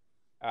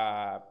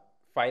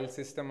file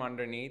system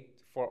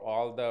underneath for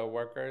all the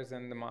workers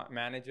and the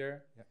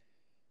manager. Yeah.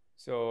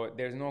 So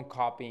there's no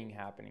copying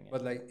happening.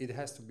 But like it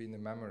has to be in the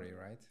memory,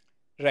 right?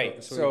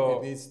 Right. So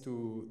it needs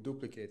to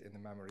duplicate in the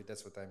memory.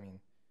 That's what I mean.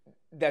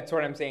 That's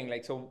what I'm saying.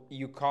 Like, so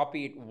you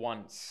copy it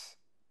once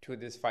to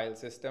this file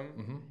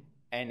system,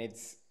 and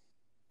it's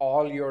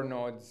all your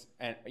nodes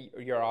and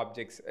your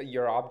objects.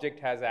 Your object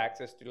has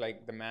access to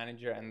like the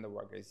manager and the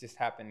worker. It's just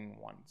happening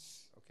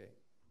once.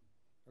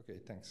 Okay,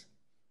 thanks.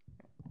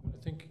 I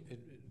think it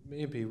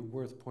may be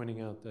worth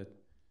pointing out that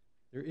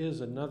there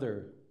is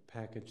another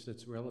package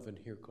that's relevant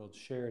here called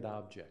shared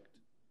object.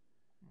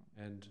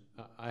 And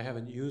I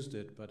haven't used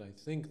it, but I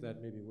think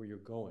that may be where you're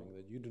going,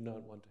 that you do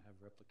not want to have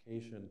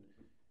replication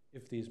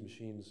if these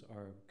machines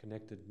are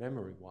connected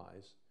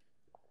memory-wise.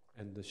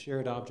 And the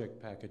shared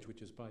object package,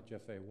 which is by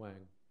Jeff A.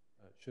 Wang,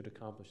 should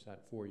accomplish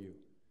that for you.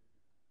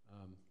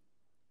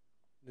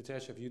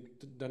 Nitesh, have you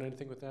done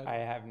anything with that? I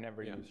have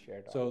never used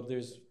shared object. So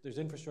there's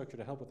infrastructure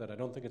to help with that. I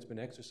don't think it's been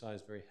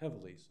exercised very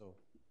heavily. So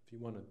if you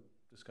want to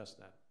discuss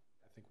that,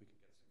 I think we can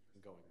get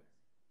something going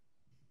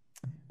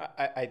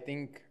there. I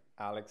think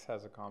Alex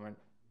has a comment.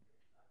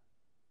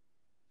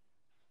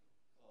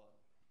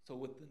 So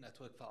with the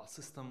network file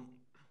system,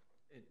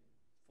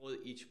 for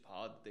each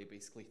pod, they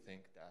basically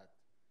think that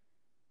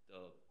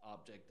the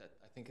object that,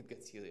 I think it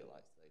gets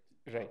serialized,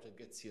 right? The object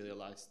gets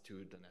serialized to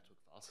the network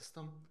file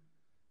system.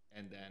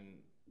 And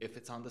then if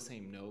it's on the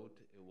same node,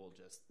 it will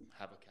just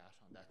have a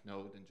cache on that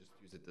node and just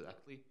use it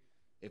directly.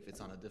 If it's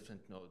on a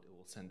different node, it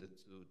will send it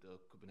to the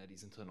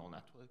Kubernetes internal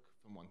network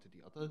from one to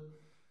the other.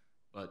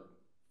 But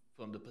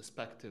from the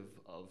perspective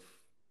of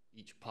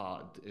each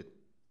pod, it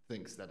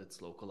thinks that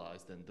it's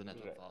localized, and the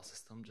network file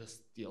system just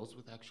deals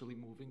with actually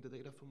moving the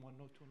data from one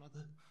node to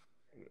another.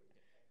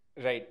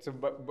 Right. So,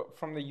 but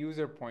from the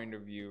user point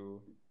of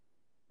view,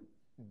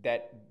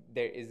 that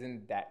there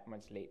isn't that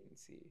much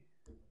latency.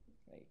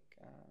 Like,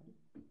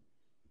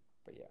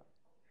 but yeah.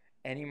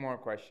 Any more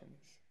questions?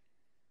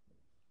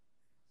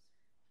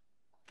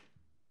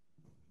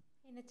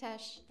 Hey,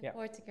 Nitesh.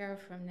 Or Turaga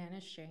from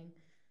NanoString.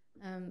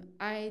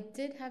 I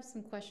did have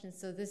some questions.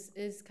 So this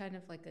is kind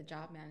of like a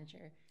job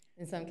manager.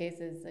 In some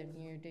cases, I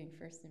mean, you're doing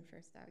first in,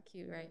 first out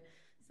queue, right?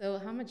 So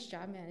how much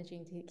job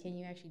managing can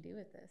you actually do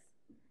with this?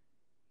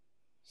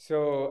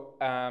 So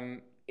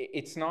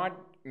it's not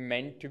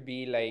meant to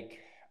be like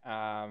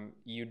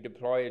you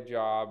deploy a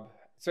job.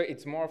 So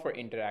it's more for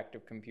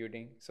interactive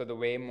computing. So the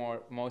way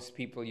most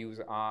people use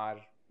R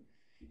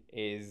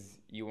is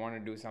you want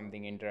to do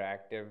something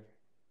interactive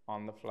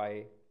on the fly.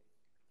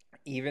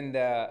 Even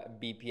the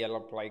BPL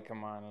apply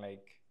command,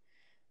 like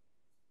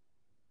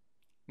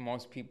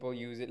most people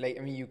use it. Like,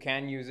 I mean, you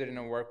can use it in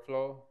a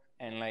workflow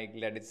and like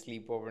let it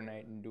sleep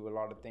overnight and do a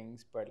lot of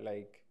things. But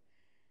like,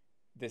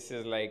 this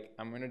is like,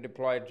 I'm going to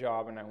deploy a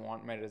job and I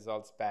want my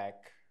results back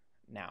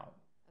now.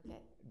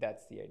 Okay.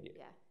 That's the idea.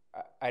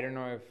 Yeah. I don't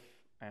know if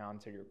I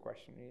answered your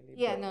question really.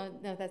 Yeah,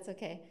 no, that's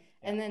okay.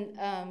 Yeah. And then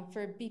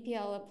for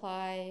BPL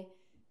apply,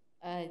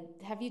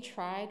 have you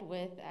tried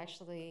with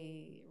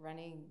actually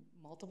running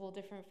multiple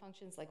different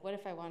functions? Like what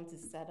if I wanted to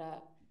set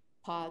up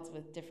pods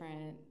with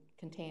different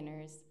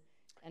containers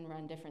and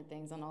run different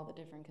things on all the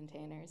different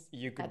containers?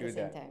 You could at do the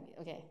same that. Time?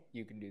 Okay.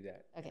 You could do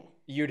that. Okay.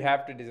 You'd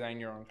have to design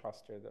your own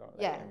cluster though.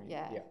 Like,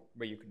 yeah.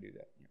 But you could do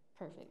that. Yeah.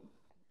 Perfect.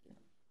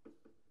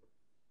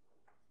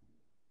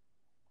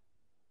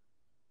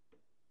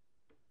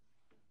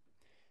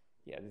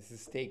 Yeah, this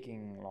is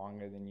taking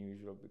longer than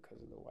usual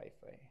because of the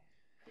Wi-Fi.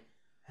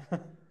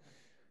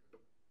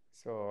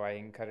 So I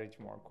encourage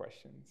more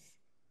questions.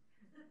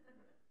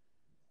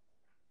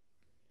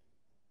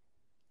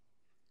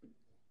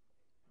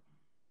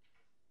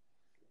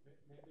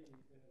 Maybe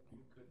you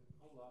could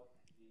pull up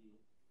the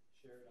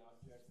shared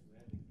object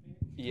landing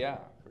page. Yeah,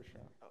 for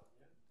sure. Oh,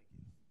 yeah.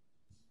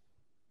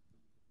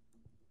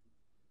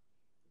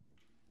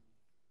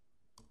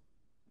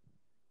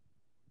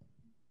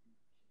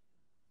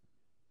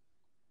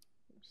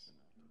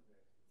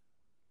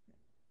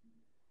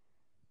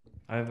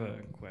 I have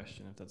a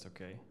question, if that's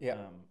okay.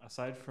 Yeah.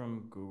 Aside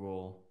from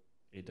Google,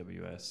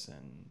 AWS,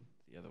 and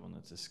the other one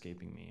that's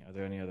escaping me, are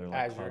there any other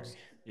Azure? cloud?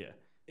 Yeah.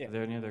 Are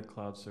there any other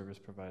cloud service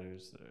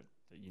providers that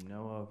you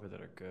know of, or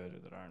that are good, or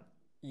that aren't?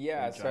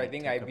 Yeah. So I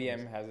think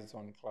IBM has its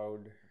own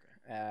cloud.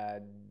 Okay.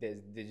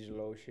 There's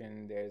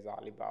DigitalOcean. There's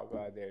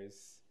Alibaba.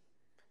 There's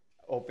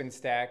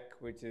OpenStack,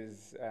 which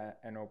is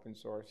an open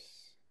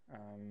source.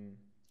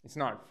 It's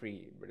not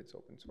free, but it's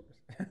open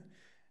source.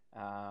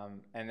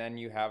 And then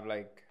you have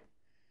like,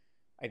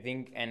 I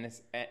think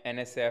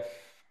NSF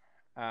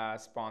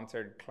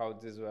sponsored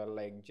clouds as well,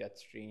 like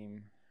Jetstream,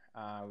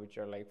 which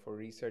are like for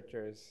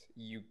researchers.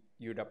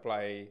 You'd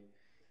apply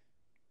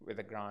with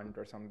a grant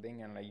or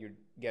something, and like you'd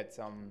get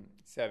some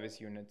service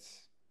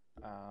units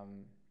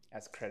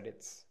as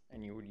credits,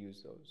 and you would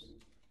use those.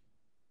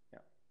 Yeah.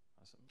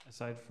 Awesome.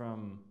 Aside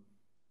from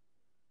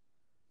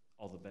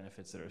all the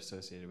benefits that are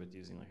associated with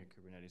using like a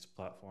Kubernetes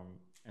platform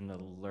and the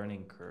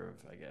learning curve,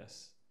 I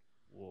guess,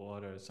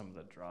 what are some of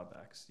the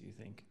drawbacks, do you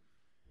think?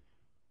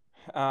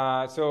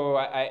 So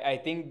I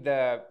think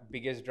the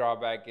biggest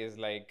drawback is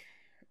like,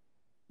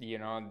 you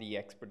know, the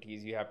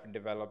expertise you have to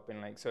develop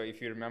in like, so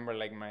if you remember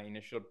like my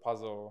initial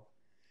puzzle,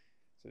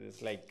 so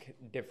there's like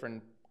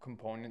different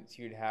components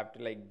you'd have to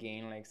like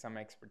gain like some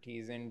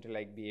expertise in to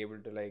like be able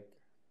to like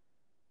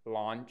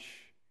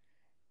launch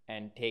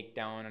and take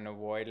down and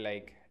avoid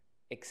like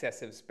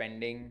excessive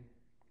spending.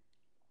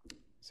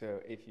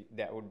 So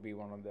that would be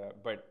one of the,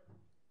 but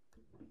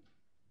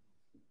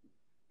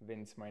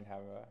Vince might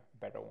have a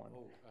better one.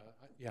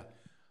 Yeah.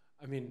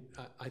 I mean,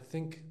 I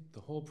think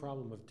the whole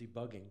problem of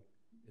debugging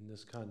in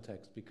this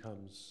context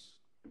becomes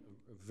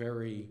a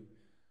very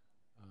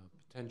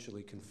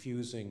potentially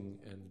confusing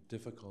and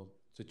difficult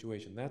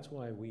situation. That's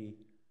why we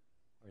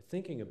are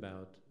thinking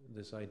about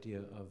this idea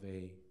of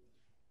a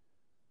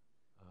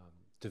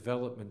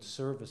development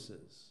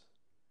services,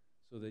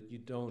 so that you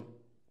don't,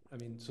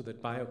 so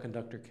that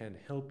Bioconductor can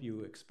help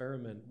you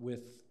experiment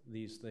with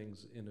these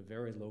things in a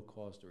very low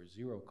cost or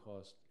zero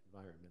cost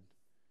environment.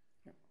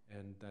 Yep.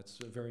 And that's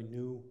a very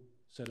new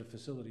set of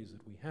facilities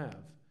that we have.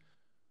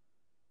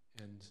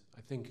 And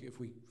I think if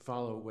we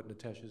follow what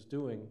Nitesh is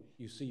doing,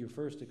 you see your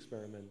first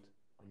experiment,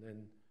 and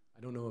then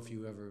I don't know if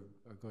you ever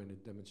are going to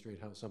demonstrate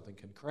how something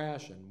can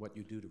crash and what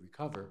you do to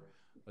recover,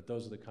 but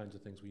those are the kinds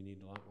of things we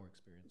need a lot more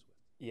experience with.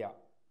 Yeah.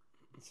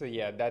 So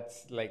yeah,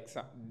 that's like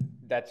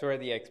that's where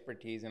the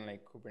expertise in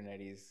like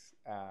Kubernetes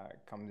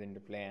comes into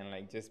play, and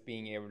like just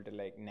being able to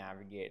like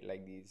navigate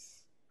like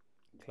these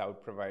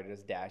cloud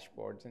providers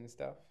dashboards and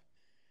stuff.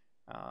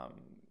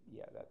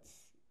 Yeah,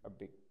 that's a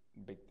big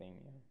thing.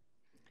 Yeah.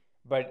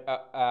 But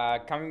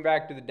coming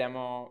back to the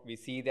demo, we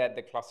see that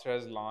the cluster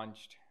has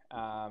launched.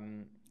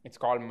 It's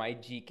called My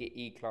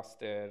GKE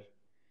cluster,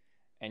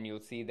 and you'll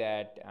see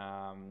that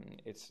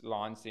it's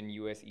launched in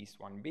US East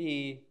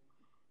 1B.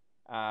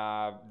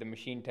 The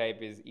machine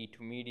type is E2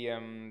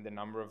 medium, the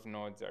number of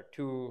nodes are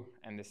 2,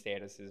 and the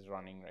status is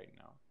running right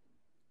now.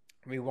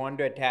 We want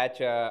to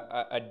attach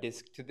a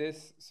disk to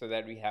this so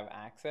that we have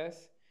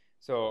access.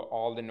 So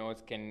all the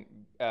nodes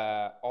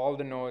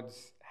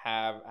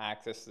have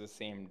access to the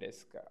same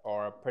disk,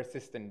 or a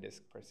persistent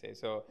disk per se.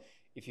 So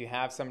if you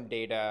have some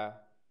data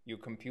you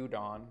compute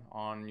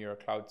on your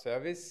cloud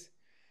service,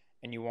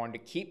 and you want to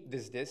keep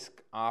this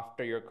disk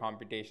after your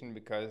computation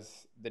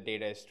because the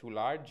data is too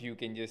large, you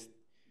can just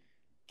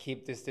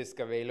keep this disk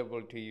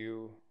available to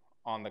you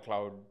on the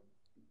cloud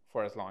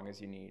for as long as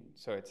you need.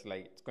 So it's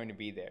like, it's going to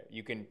be there.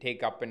 You can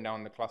take up and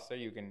down the cluster,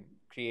 you can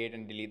create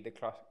and delete the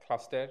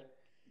cluster,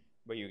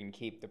 but you can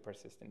keep the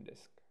persistent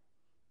disk.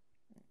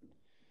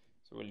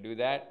 So we'll do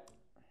that.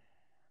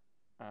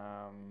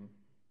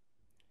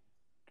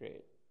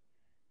 Great.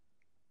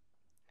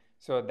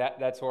 So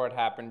that's what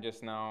happened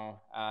just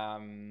now.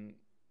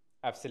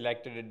 I've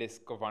selected a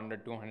disk of under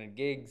 200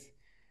 gigs.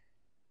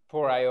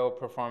 Poor I/O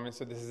performance,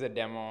 so this is a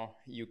demo.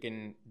 You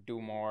can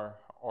do more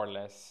or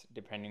less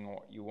depending on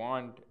what you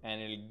want, and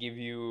it'll give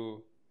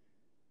you,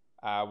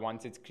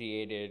 once it's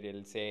created,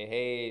 it'll say,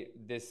 hey,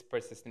 this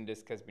persistent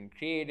disk has been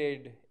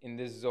created in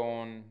this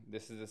zone,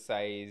 this is the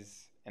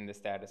size, and the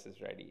status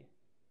is ready.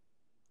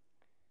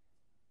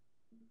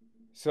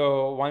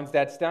 So once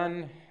that's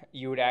done,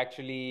 you would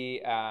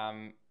actually,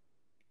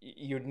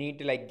 you'd need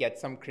to like get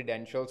some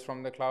credentials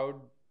from the cloud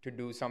to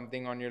do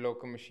something on your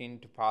local machine,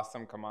 to pass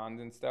some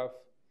commands and stuff.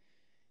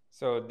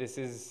 So this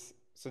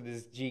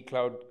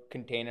G-Cloud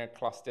container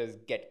clusters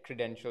get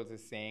credentials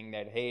is saying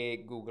that, hey,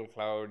 Google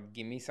Cloud,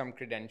 give me some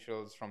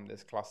credentials from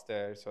this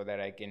cluster so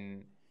that I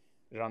can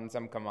run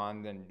some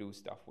commands and do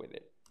stuff with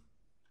it.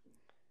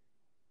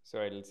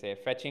 So it'll say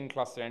fetching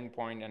cluster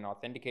endpoint and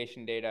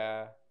authentication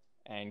data,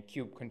 and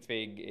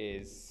kubeconfig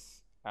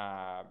is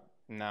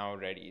now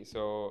ready.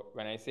 So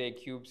when I say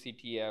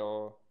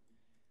kubectl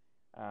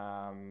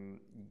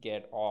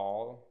get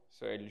all,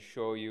 so it'll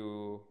show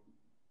you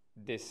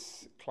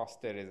this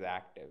cluster is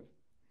active,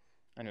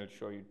 and it'll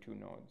show you 2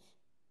 nodes.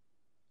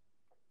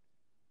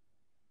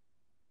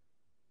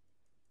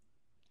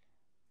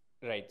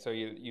 Right, so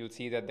you'll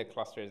see that the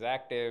cluster is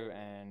active,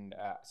 and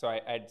so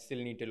I'd still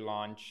need to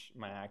launch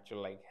my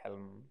actual like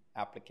Helm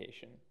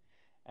application,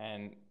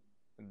 and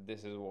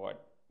this is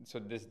what, so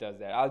this does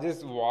that. I'll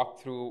just walk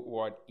through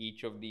what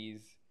each of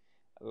these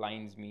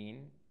lines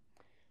mean.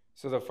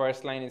 So the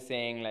first line is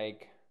saying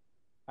like,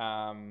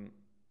 I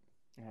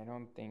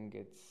don't think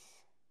it's,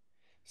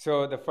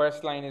 so the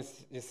first line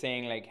is just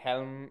saying like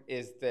Helm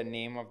is the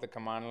name of the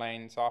command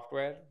line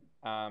software.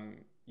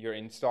 You're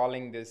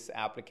installing this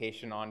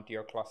application onto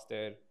your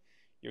cluster.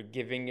 You're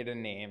giving it a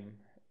name.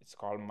 It's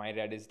called my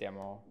Redis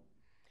demo.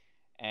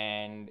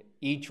 And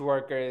each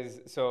worker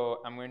is, so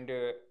I'm going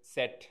to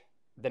set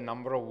the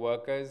number of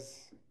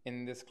workers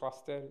in this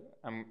cluster.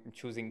 I'm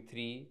choosing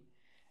 3.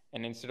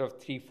 And instead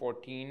of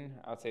 314,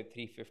 I'll say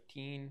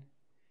 315.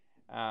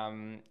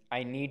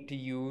 I need to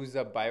use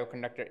a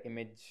Bioconductor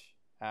image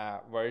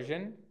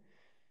version.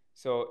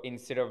 So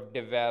instead of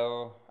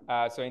devel,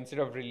 so instead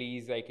of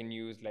release, I can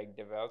use like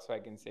devel. So I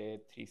can say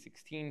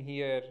 316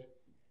 here,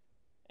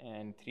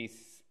 and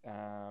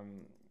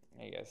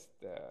I guess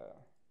the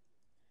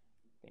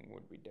thing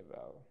would be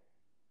devel.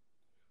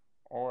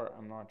 Or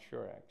I'm not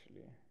sure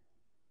actually.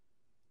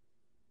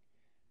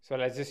 So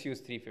let's just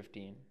use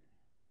 315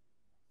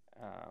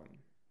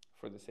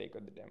 for the sake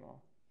of the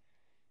demo.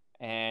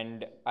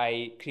 And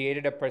I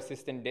created a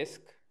persistent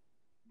disk.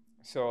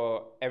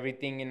 So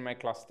everything in my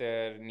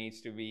cluster needs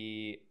to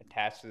be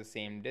attached to the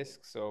same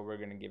disk. So we're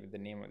going to give it the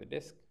name of the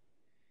disk.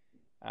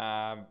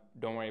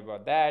 Don't worry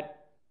about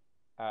that.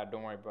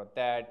 Don't worry about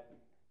that.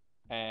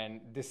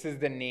 And this is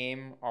the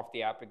name of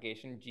the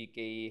application,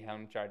 GKE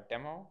Helm chart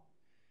demo.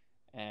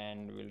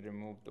 And we'll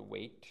remove the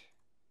weight.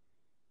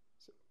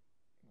 So,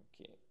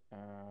 okay,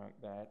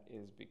 that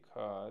is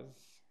because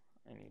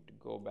I need to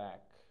go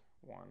back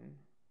 1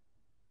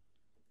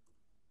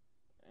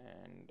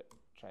 and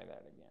try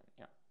that again.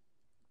 Yeah.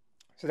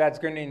 So that's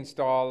going to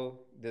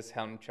install this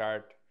Helm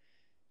chart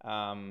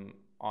on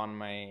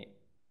my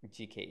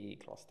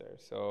GKE cluster.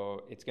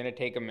 So it's going to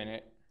take a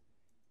minute.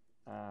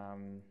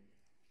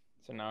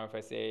 So now if I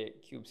say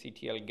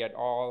kubectl get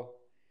all,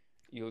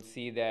 you'll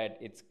see that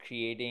it's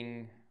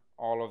creating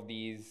all of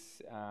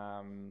these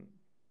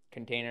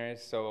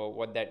containers. So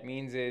what that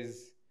means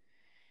is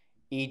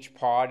each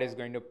pod is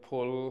going to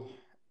pull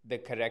the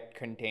correct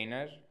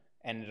container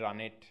and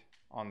run it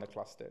on the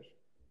cluster.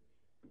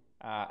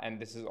 And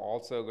this is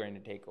also going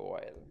to take a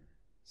while.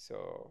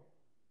 So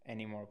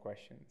any more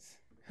questions?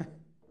 Did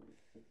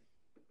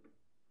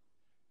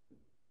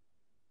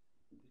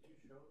you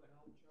show the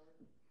Helm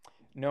chart?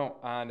 No,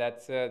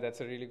 that's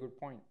a really good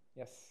point.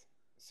 Yes.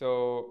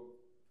 So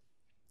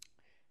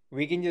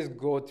we can just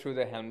go through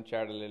the Helm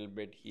chart a little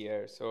bit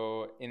here.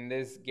 So in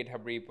this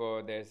GitHub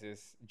repo, there's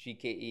this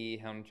GKE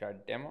Helm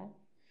chart demo.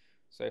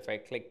 So if I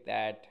click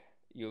that,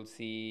 you'll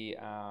see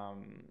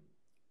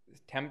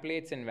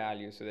templates and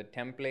values. So the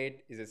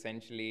template is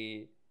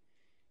essentially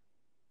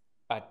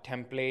a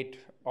template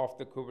of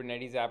the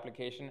Kubernetes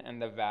application,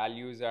 and the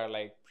values are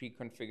like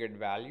pre-configured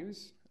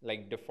values,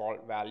 like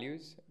default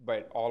values,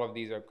 but all of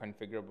these are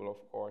configurable,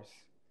 of course.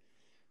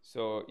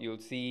 So you'll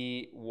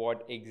see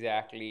what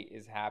exactly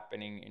is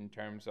happening in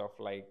terms of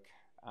like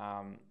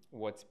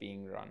what's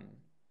being run.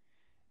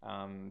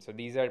 So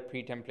these are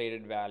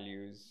pre-templated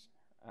values,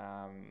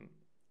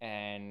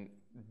 and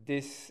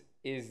this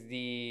is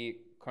the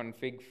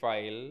config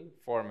file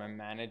for my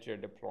manager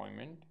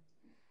deployment.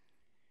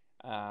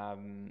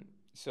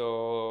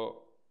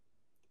 So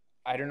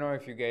I don't know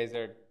if you guys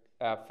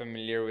are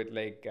familiar with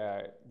like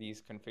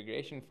these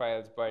configuration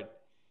files,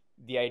 but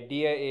the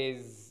idea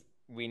is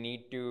we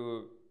need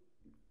to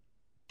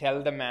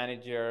tell the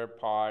manager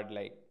pod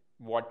like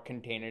what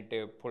container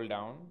to pull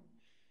down.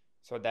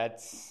 So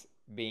that's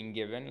being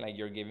given, like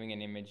you're giving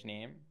an image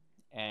name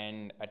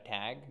and a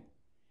tag,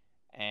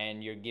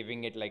 and you're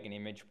giving it like an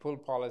image pull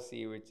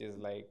policy, which is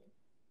like,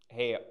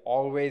 hey,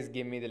 always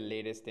give me the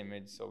latest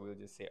image. So we'll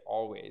just say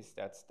always.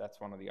 That's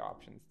one of the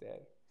options there.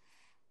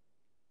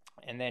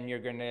 And then you're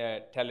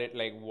gonna tell it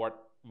like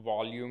what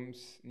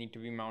volumes need to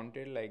be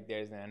mounted. Like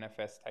there's an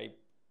NFS type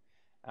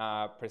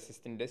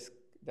persistent disk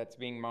that's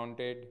being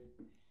mounted.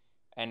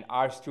 And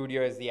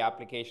RStudio is the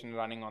application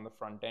running on the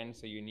front end,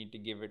 so you need to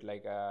give it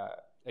like a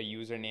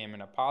username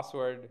and a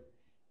password.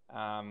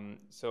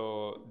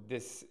 So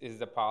this is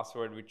the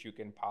password which you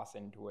can pass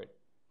into it.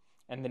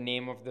 And the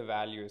name of the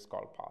value is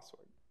called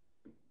password.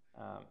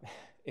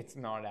 It's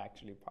not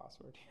actually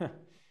password.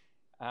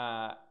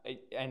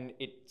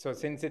 So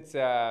since it's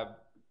a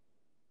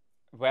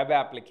web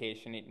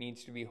application, it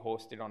needs to be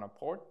hosted on a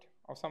port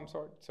of some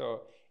sort.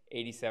 So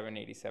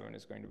 8787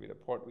 is going to be the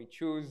port we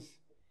choose.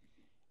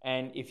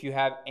 And if you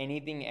have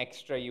anything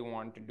extra you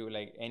want to do,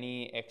 like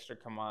any extra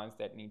commands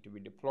that need to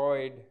be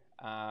deployed,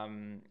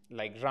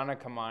 like run a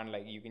command,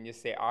 like you can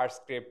just say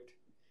rscript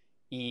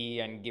E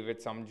and give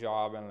it some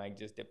job and like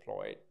just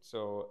deploy it.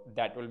 So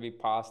that will be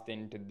passed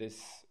into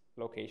this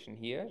location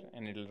here,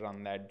 and it'll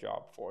run that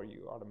job for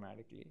you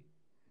automatically.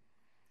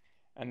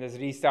 And this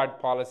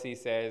restart policy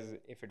says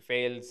if it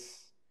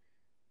fails,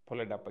 pull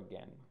it up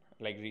again,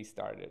 like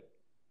restart it.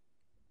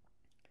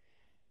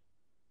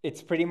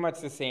 It's pretty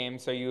much the same.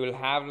 So you'll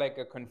have like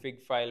a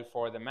config file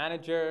for the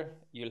manager.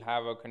 You'll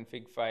have a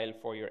config file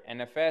for your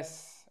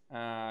NFS.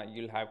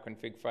 You'll have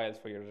config files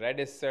for your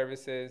Redis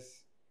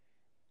services,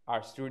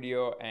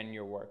 RStudio, and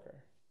your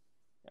worker.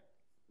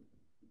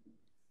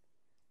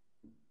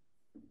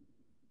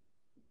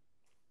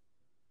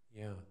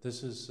 Yeah,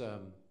 this is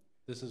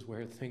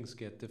where things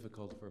get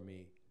difficult for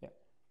me. Yeah.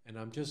 And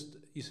I'm just,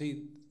 you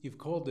see, you've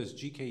called this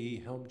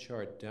GKE Helm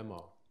chart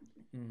demo.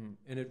 Mm-hmm.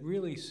 And it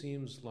really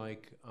seems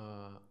like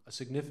a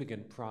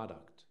significant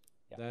product.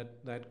 Yeah.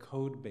 That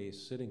code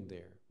base sitting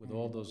there with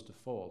all those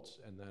defaults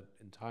and that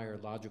entire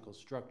logical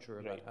structure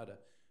about how to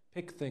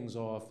pick things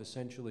off,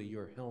 essentially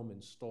your Helm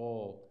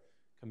install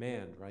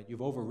command, right?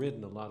 You've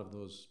overridden a lot of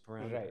those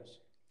parameters. Right.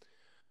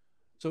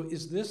 So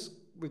is this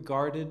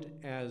regarded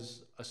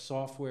as a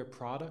software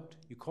product?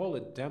 You call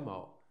it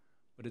demo,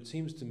 but it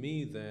seems to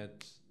me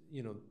that,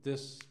 you know,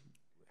 this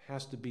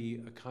has to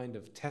be a kind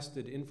of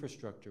tested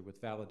infrastructure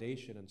with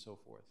validation and so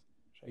forth.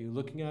 Are you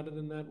looking at it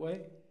in that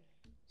way?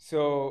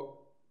 So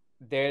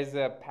there's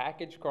a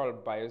package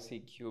called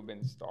BiocCube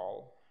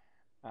install,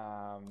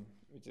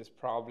 which is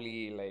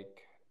probably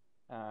like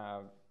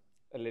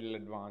a little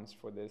advanced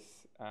for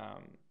this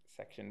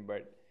section,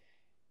 but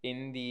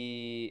in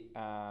the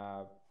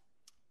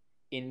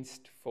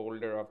inst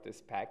folder of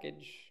this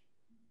package,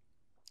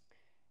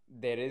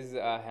 there is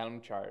a Helm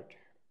chart,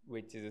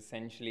 which is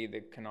essentially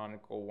the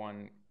canonical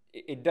one.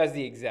 It does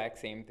the exact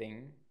same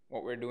thing,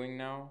 what we're doing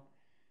now,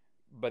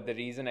 but the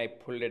reason I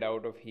pulled it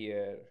out of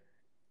here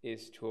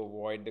is to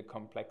avoid the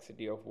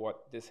complexity of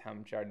what this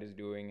Helm chart is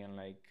doing and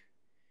like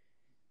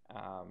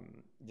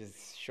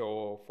just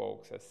show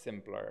folks a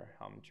simpler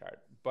Helm chart.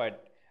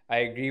 But I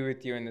agree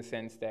with you in the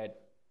sense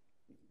that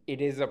it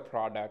is a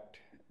product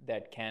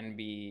that can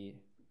be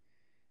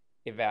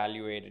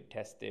evaluated,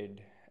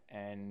 tested,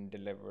 and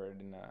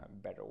delivered in a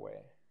better way.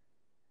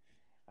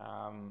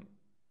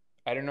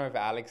 I don't know if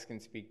Alex can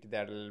speak to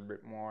that a little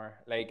bit more.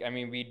 Like, I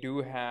mean, we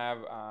do have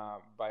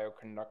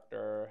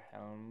Bioconductor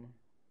Helm.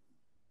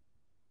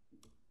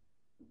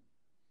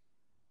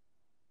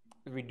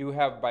 We do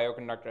have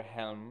Bioconductor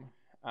Helm,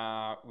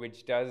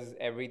 which does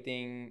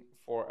everything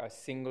for a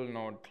single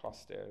node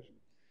cluster.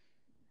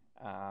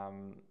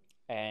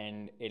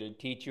 And it'll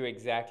teach you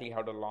exactly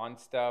how to launch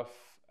stuff.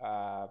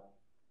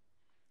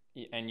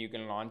 And you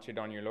can launch it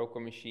on your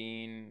local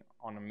machine,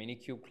 on a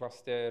Minikube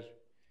cluster.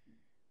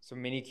 So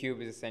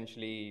Minikube is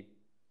essentially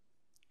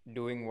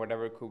doing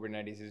whatever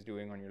Kubernetes is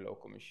doing on your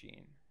local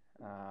machine.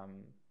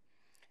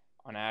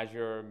 On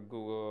Azure,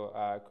 Google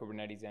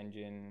Kubernetes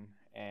Engine,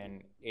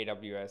 and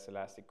AWS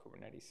Elastic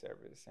Kubernetes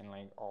Service, and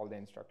like all the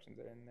instructions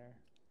are in there.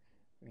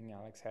 I think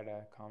Alex had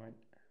a comment.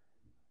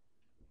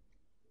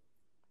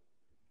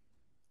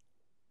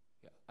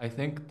 Yeah, I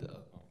think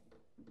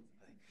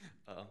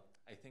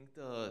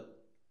the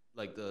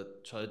like the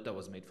chart that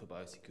was made for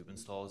BioC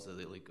install is a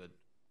really good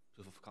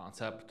proof of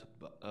concept,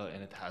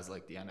 and it has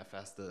like the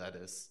NFS, the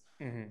Redis,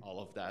 all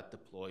of that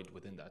deployed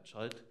within that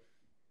chart.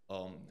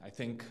 I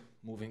think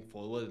moving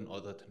forward, in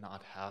order to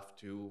not have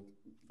to,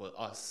 for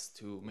us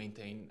to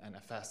maintain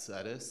NFS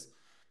Redis,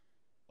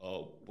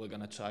 we're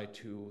gonna try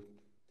to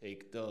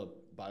take the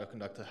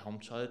Bioconductor Helm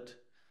chart,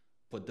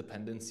 put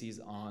dependencies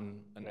on,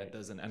 and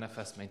there's an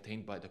NFS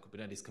maintained by the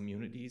Kubernetes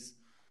communities.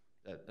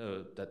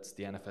 That's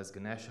the NFS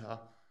Ganesha.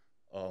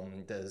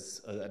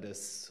 There's a Redis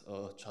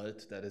chart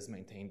that is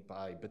maintained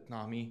by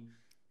Bitnami,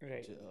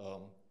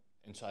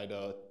 and try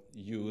to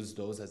use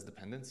those as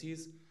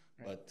dependencies,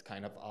 but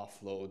kind of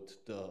offload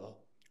the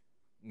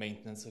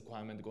maintenance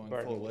requirement going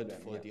forward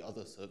for the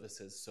other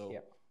services. So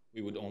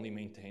we would only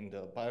maintain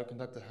the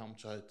Bioconductor Helm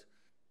chart,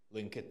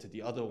 link it to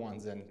the other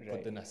ones, and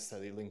put the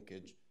necessary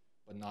linkage,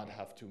 but not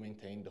have to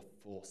maintain the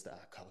full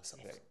stack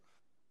ourselves.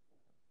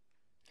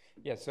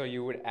 Yeah, so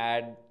you would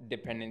add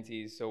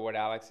dependencies. So what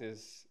Alex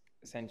is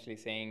essentially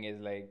saying is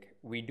like,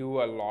 we do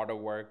a lot of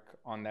work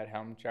on that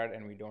Helm chart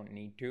and we don't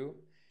need to.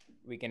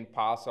 We can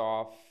pass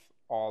off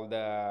all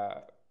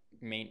the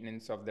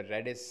maintenance of the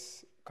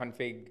Redis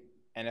config,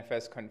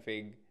 NFS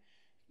config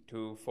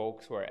to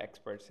folks who are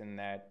experts in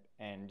that,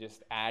 and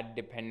just add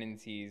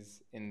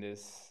dependencies in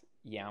this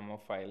YAML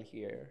file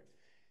here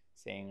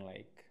saying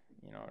like,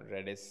 you know,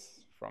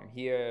 Redis from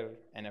here,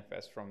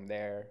 NFS from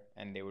there,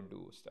 and they would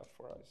do stuff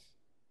for us.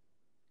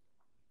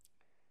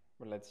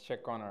 But let's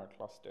check on our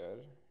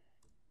cluster.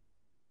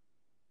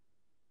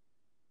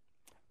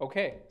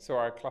 Okay, so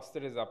our cluster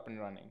is up and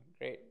running.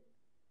 Great.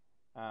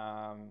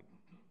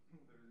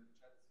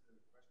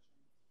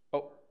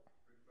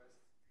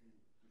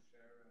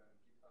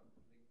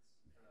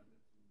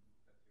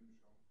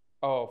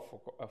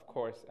 Of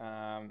course.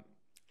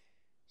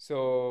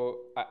 So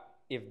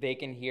if they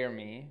can hear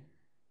me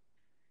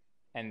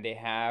and they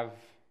have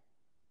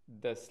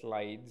the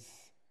slides,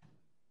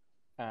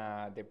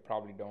 they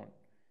probably don't.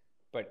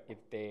 But if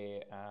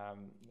they,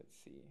 let's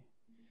see.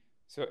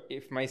 So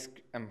if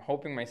I'm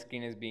hoping my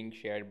screen is being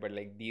shared, but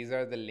like these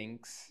are the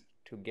links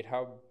to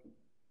GitHub.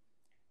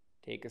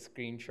 Take a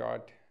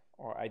screenshot,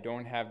 or I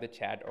don't have the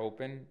chat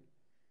open.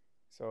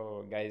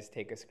 So guys,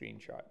 take a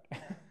screenshot.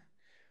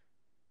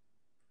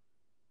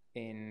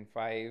 In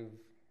 5,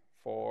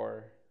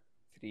 4,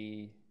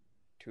 3,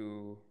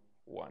 2,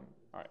 1.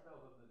 All right. Tell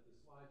them that the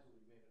slides will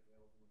be made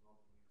available and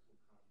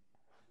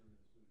all the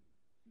links will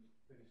come as soon as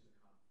we finish the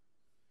conference.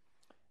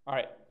 All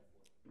right.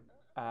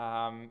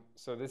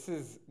 So this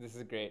is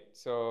great.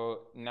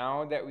 So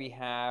now that we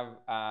have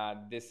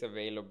this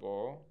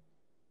available,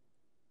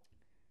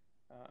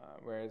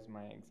 where is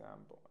my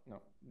example?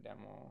 No,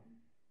 demo,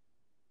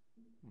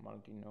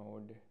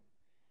 multi-node.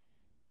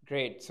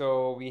 Great.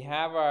 So we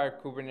have our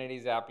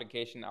Kubernetes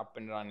application up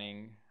and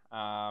running.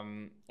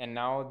 And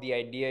now the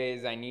idea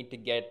is I need to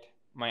get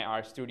my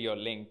RStudio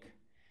link.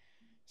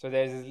 So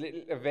there's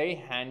a very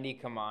handy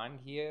command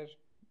here.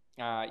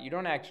 You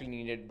don't actually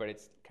need it, but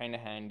it's kind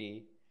of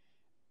handy.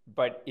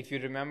 But if you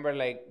remember,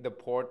 like the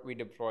port we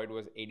deployed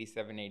was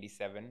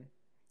 8787.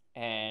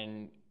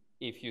 And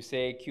if you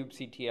say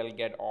kubectl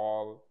get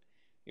all,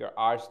 your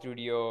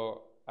RStudio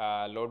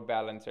load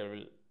balancer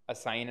will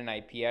assign an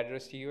IP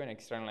address to you, an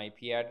external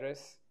IP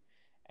address,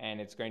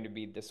 and it's going to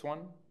be this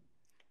one.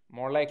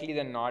 More likely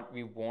than not,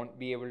 we won't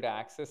be able to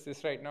access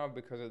this right now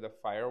because of the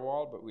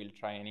firewall, but we'll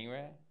try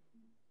anyway.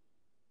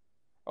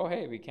 Oh,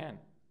 hey, we can.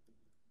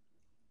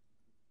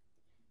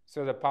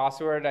 So the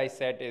password I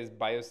set is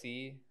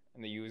BioC,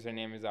 and the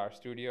username is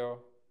RStudio.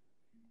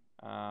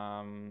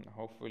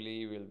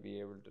 Hopefully we'll be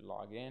able to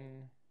log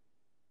in.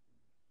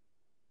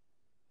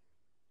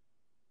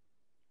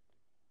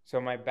 So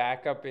my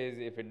backup is,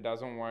 if it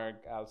doesn't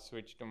work, I'll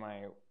switch to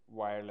my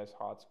wireless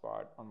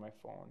hotspot on my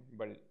phone,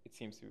 but it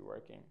seems to be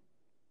working.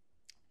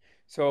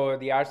 So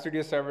the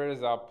RStudio server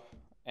is up,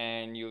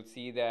 and you'll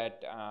see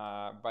that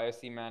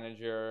BioC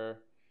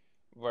Manager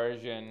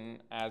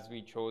version, as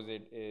we chose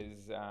it,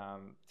 is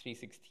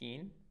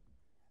 3.16.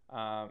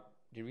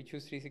 Did we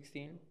choose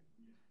 3.16?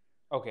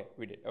 Okay,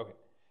 we did. Okay.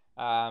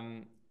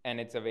 And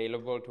it's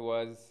available to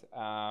us.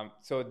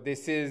 So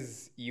this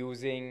is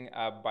using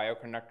a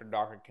Bioconductor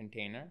Docker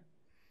container.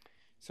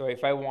 So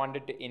if I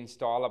wanted to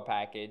install a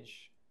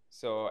package,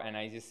 and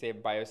I just say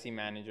BioC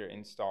Manager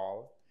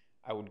install,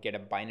 I would get a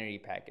binary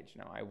package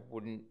now. I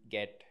wouldn't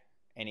get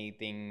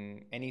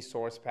any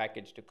source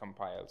package to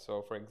compile.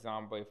 So for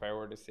example, if I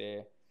were to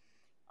say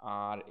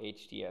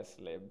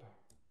rhtslib,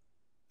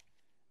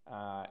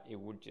 it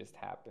would just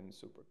happen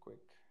super quick.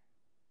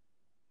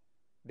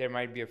 There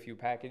might be a few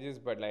packages,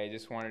 but like, I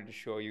just wanted to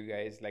show you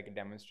guys like a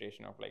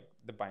demonstration of like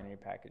the binary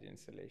package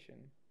installation.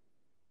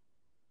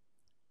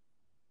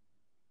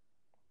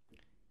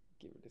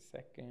 Give it a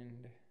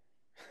second.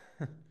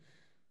 My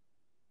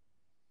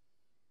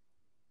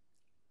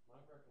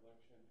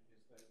recollection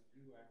is that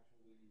you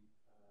actually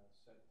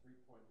set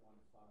 3.15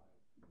 as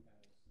the...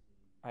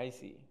 I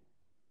see.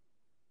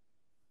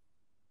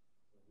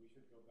 So we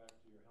should go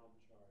back to your Helm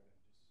chart and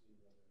just see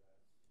whether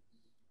that is...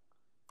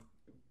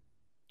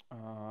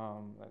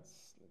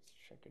 Let's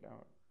check it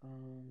out.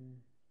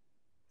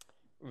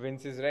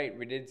 Vince is right.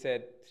 We did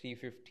set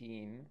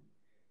 315.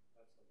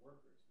 That's the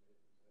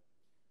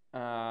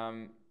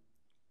workers.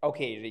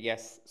 Okay,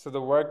 yes. So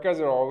the workers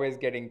are always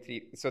getting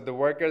the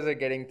workers are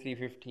getting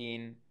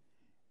 315,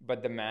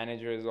 but the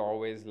manager is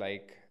always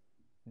like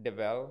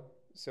devel.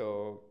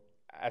 So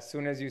as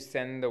soon as you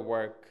send the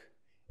work,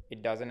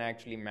 it doesn't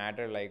actually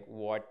matter like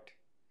what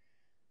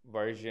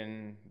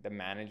version the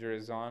manager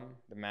is on.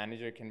 The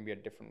manager can be a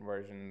different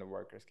version and the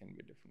workers can be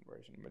a different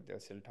version, but they'll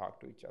still talk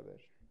to each other.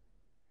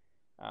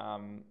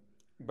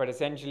 But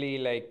essentially,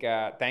 like,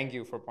 thank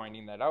you for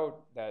pointing that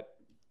out, that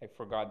I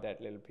forgot that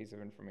little piece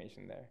of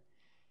information there.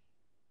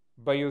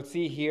 But you'll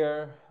see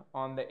here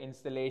on the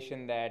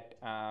installation that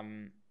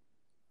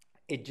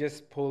it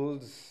just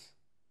pulls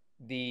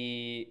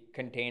the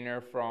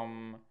container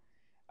from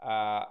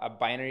a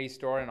binary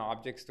store, an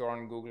object store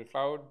on Google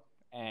Cloud,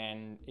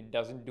 and it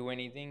doesn't do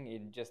anything.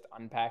 It just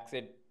unpacks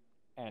it,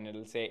 and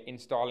it'll say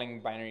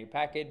installing binary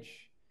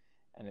package,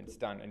 and it's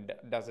done.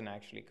 It doesn't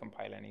actually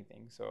compile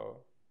anything,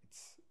 so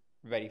it's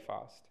very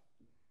fast.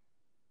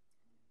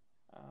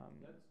 That's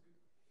good.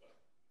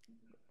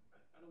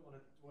 I don't want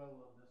to dwell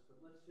on this, but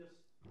let's just.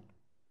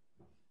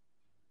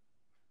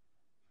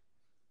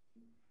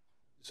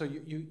 So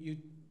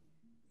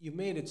you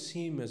made it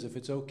seem as if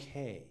it's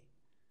okay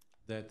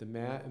that the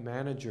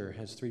manager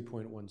has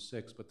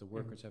 3.16, but the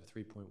workers have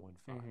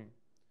 3.15.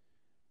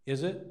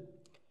 Is it?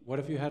 What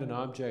if you had an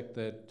object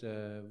that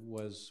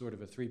was sort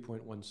of a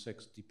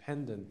 3.16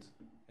 dependent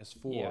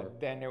S4? Yeah,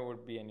 then it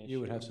would be an issue. You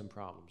would have some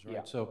problems, right?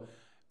 Yeah. So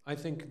I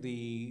think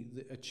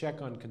a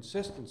check on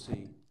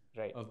consistency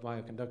right. of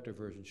Bioconductor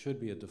version should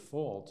be a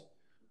default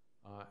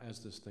as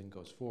this thing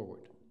goes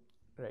forward.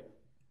 Right.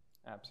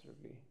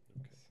 Absolutely.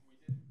 Okay.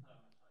 We did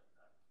type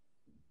that.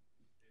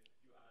 If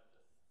you add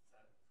the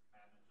set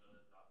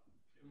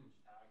manager.image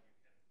tag,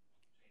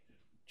 you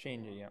can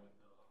change it. Yeah.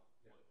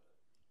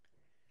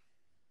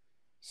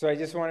 So I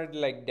just wanted to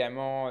like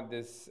demo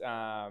this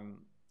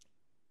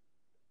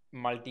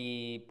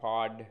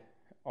multi-pod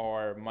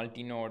or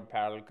multi-node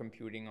parallel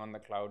computing on the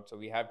cloud. So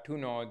we have 2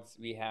 nodes.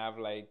 We have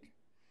like,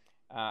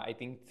 I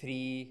think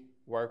 3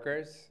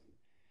 workers.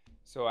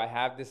 So I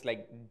have this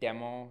like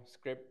demo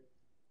script.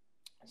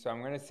 So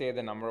I'm going to say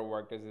the number of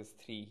workers is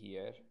 3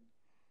 here.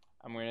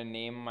 I'm going to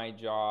name my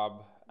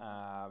job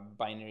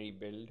binary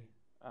build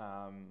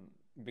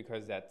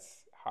because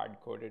that's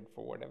hard-coded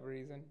for whatever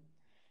reason.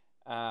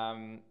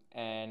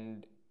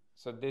 And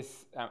so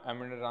this, I'm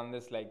going to run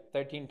this like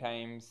 13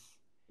 times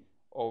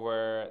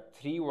over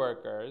 3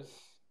 workers.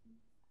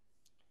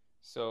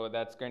 So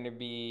that's going to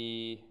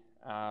be,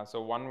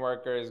 so one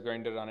worker is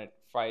going to run it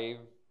 5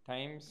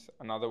 times,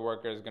 another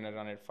worker is going to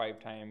run it 5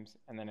 times,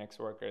 and the next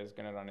worker is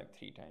going to run it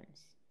 3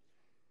 times.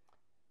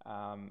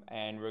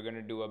 And we're going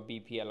to do a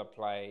BPL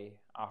apply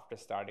after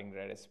starting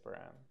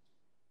RedisParam.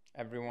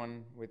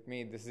 Everyone with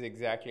me? This is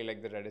exactly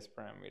like the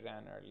RedisParam we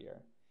ran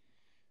earlier.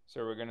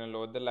 So we're going to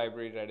load the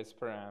library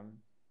RedisParam.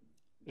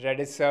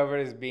 Redis server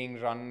is being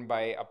run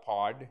by a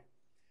pod,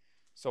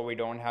 so we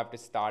don't have to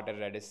start a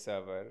Redis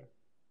server.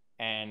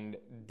 And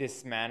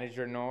this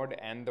manager node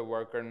and the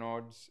worker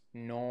nodes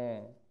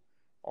know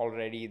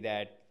already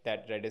that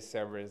Redis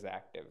server is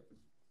active.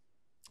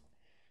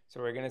 So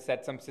we're going to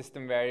set some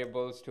system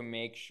variables to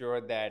make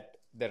sure that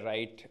the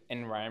right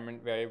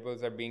environment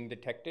variables are being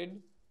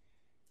detected.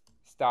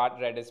 Start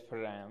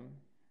RedisParam.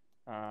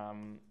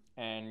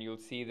 And you'll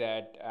see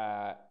that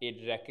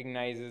it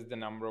recognizes the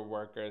number of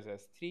workers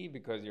as 3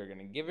 because you're going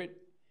to give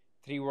it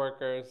 3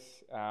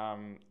 workers.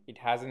 It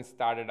hasn't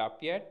started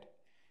up yet,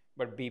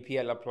 but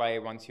BPL apply,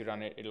 once you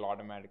run it, it'll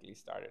automatically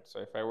start it. So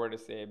if I were to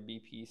say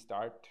BP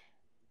start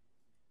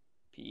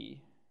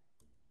P,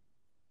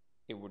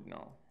 it would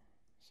know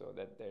so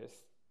that there's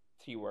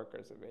 3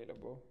 workers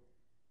available.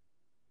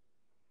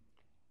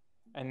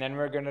 And then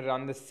we're going to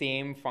run the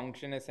same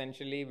function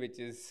essentially, which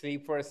is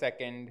sleep for a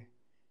second,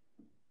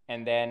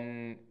 and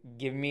then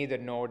give me the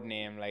node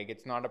name. Like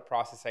it's not a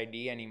process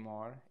ID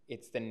anymore.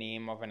 It's the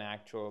name of an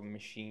actual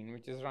machine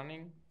which is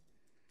running.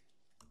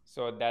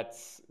 So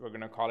we're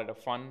going to call it a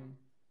fun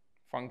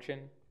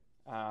function.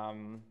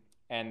 And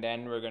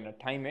then we're going to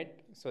time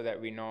it so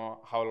that we know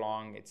how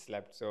long it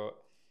slept. So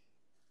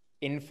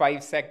in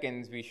 5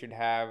 seconds, we should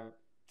have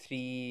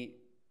 3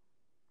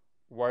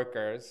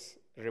 workers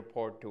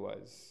report to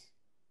us.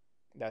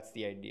 That's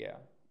the idea.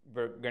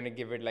 We're going to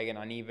give it like an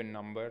uneven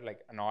number,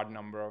 like an odd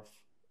number of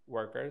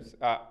workers,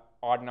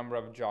 odd number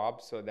of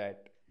jobs, so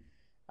that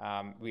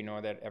we know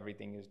that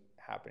everything is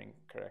happening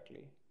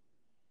correctly.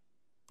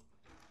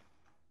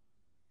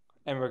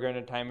 And we're going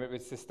to time it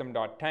with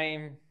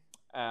system.time,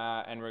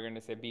 and we're going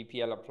to say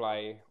BPL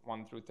apply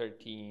 1 through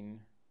 13,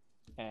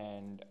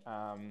 and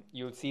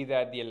you'll see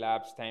that the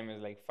elapsed time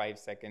is like 5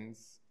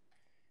 seconds,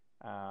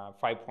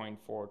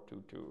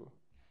 5.422.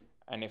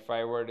 And if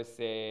I were to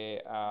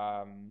say,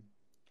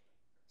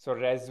 so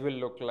res will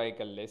look like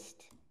a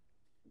list,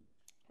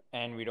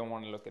 and we don't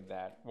want to look at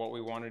that. What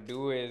we want to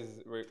do is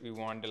we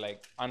want to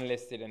like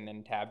unlist it and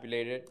then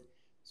tabulate it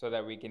so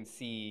that we can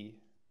see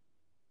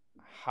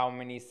how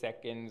many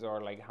seconds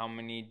or like how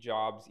many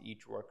jobs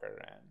each worker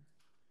ran.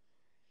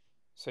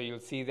 So you'll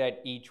see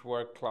that each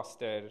work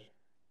cluster,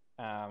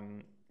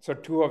 so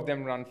 2 of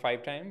them run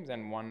 5 times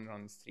and 1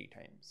 runs 3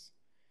 times.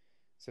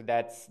 So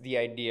that's the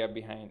idea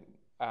behind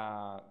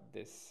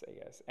this, I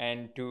guess.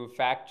 And to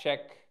fact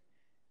check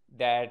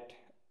that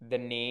the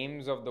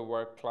names of the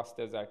work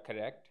clusters are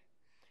correct,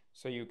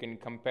 so you can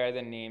compare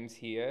the names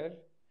here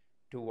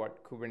to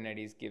what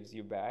Kubernetes gives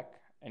you back,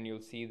 and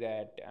you'll see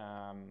that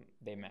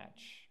they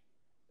match.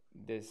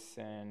 This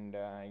and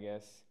I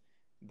guess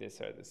this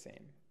are the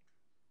same.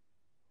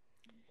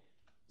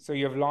 So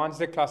you've launched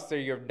the cluster,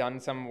 you've done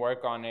some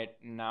work on it.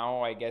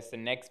 Now I guess the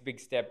next big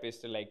step is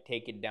to like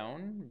take it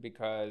down,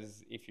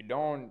 because if you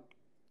don't,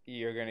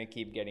 you're gonna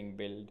keep getting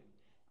billed,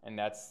 and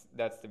that's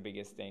the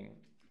biggest thing.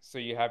 So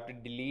you have to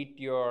delete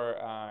your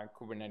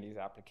Kubernetes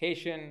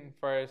application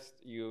first.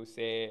 You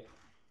say,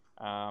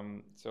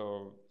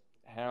 so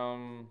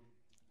helm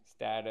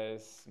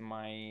status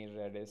my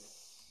Redis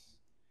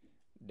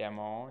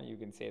demo, you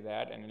can say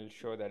that, and it'll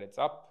show that it's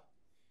up.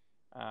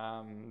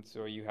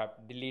 So you have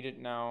to delete it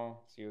now.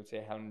 So you'll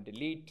say helm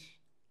delete.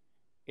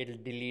 It'll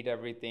delete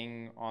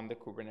everything on the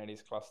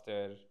Kubernetes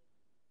cluster.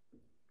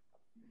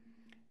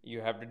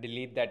 You have to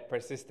delete that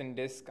persistent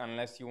disk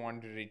unless you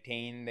want to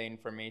retain the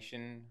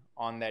information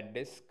on that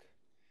disk.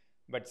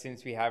 But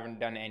since we haven't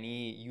done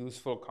any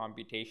useful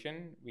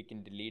computation, we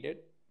can delete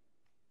it.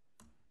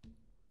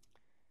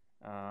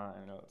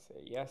 And I'll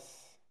say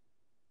yes.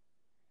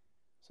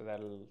 So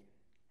that'll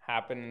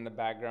happen in the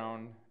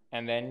background.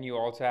 And then you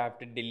also have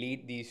to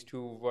delete these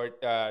two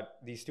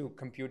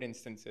compute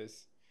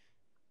instances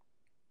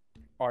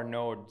or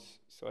nodes,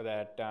 so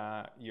that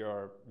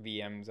your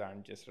VMs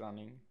aren't just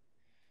running.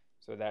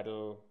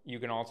 So you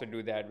can also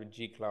do that with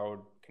gcloud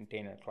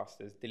container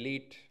clusters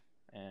delete,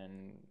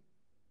 and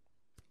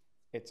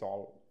it's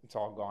all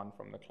gone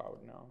from the cloud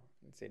now.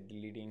 Let's say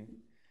deleting,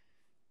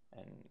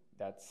 and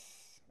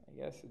that's, I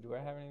guess, do I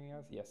have anything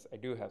else? Yes, I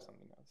do have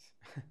something else.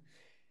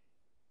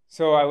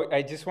 So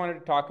I just wanted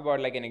to talk about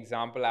like an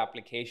example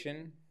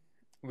application,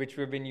 which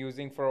we've been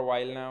using for a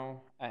while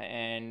now.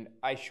 And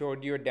I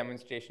showed you a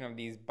demonstration of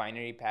these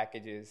binary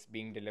packages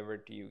being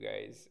delivered to you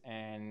guys.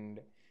 And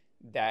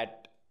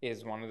that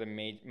is one of the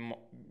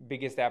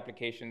biggest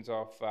applications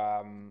of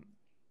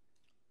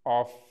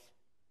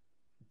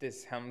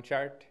this Helm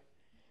chart.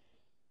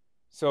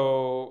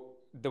 So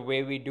the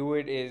way we do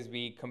it is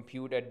we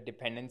compute a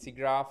dependency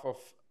graph of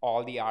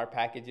all the R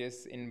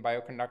packages in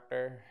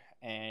Bioconductor,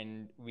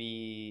 and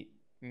we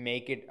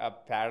make it a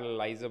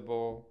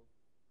parallelizable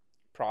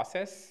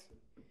process.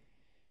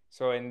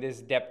 So in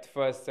this depth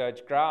first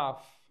search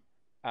graph,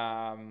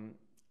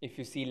 if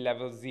you see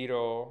level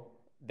 0,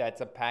 that's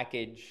a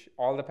package.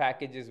 All the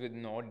packages with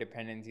no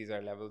dependencies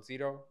are level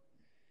 0.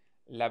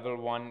 Level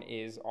 1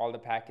 is all the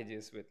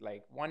packages with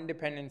like 1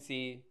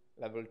 dependency.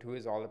 Level 2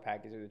 is all the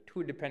packages with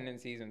 2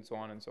 dependencies, and so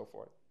on and so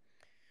forth.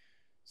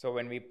 So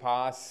when we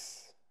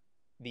pass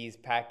these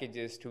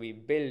packages to be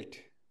built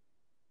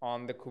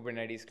on the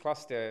Kubernetes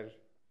cluster,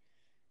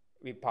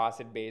 we pass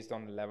it based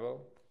on the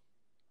level.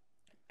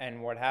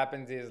 And what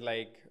happens is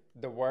like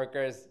the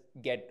workers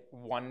get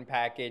 1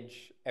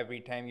 package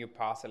every time you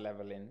pass a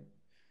level in.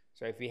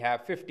 So if we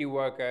have 50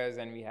 workers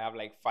and we have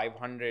like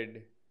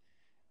 500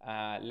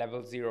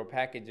 level 0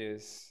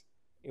 packages,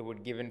 it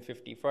would give in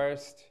 50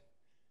 first.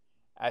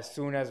 As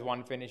soon as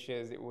 1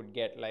 finishes, it would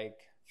get like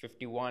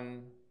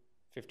 51,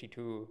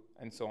 52,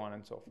 and so on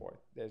and so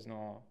forth. There's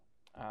no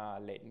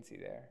latency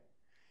there.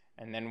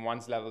 And then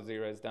once level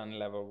 0 is done,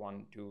 level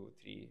 1, 2,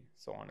 3,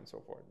 so on and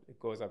so forth. It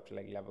goes up to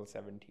like level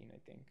 17, I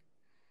think.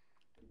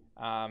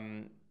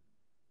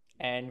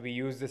 And we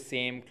use the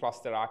same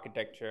cluster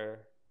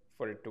architecture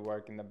for it to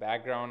work in the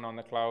background on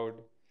the cloud.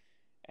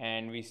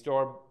 And we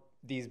store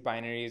these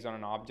binaries on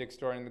an object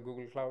store in the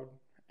Google Cloud,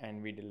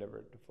 and we deliver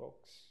it to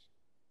folks.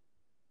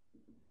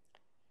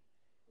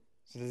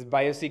 So this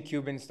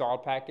BioCube install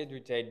package,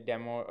 which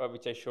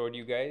I showed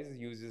you guys,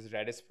 uses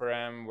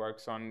RedisParam,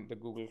 works on the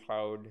Google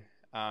Cloud.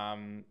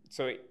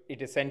 So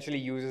it essentially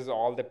uses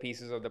all the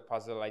pieces of the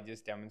puzzle I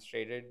just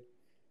demonstrated.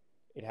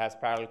 It has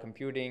parallel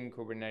computing,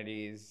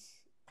 Kubernetes,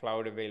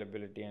 cloud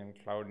availability, and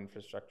cloud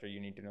infrastructure. You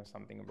need to know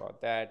something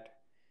about that.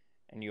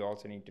 And you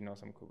also need to know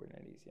some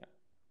Kubernetes, yeah.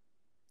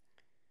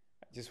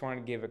 I just want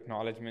to give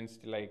acknowledgements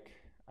to like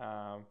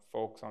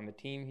folks on the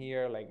team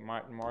here, like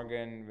Martin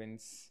Morgan,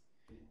 Vince,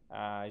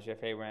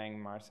 Jeffe Wang,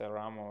 Marcel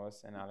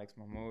Ramos, and Alex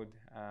Mahmoud.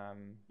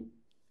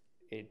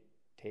 It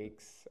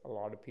takes a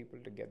lot of people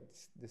to get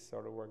this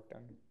sort of work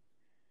done.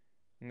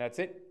 And that's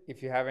it.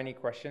 If you have any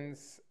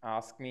questions,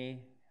 ask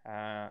me.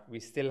 We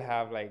still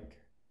have like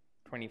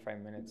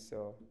 25 minutes,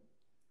 so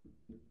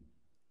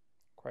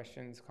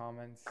questions,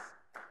 comments?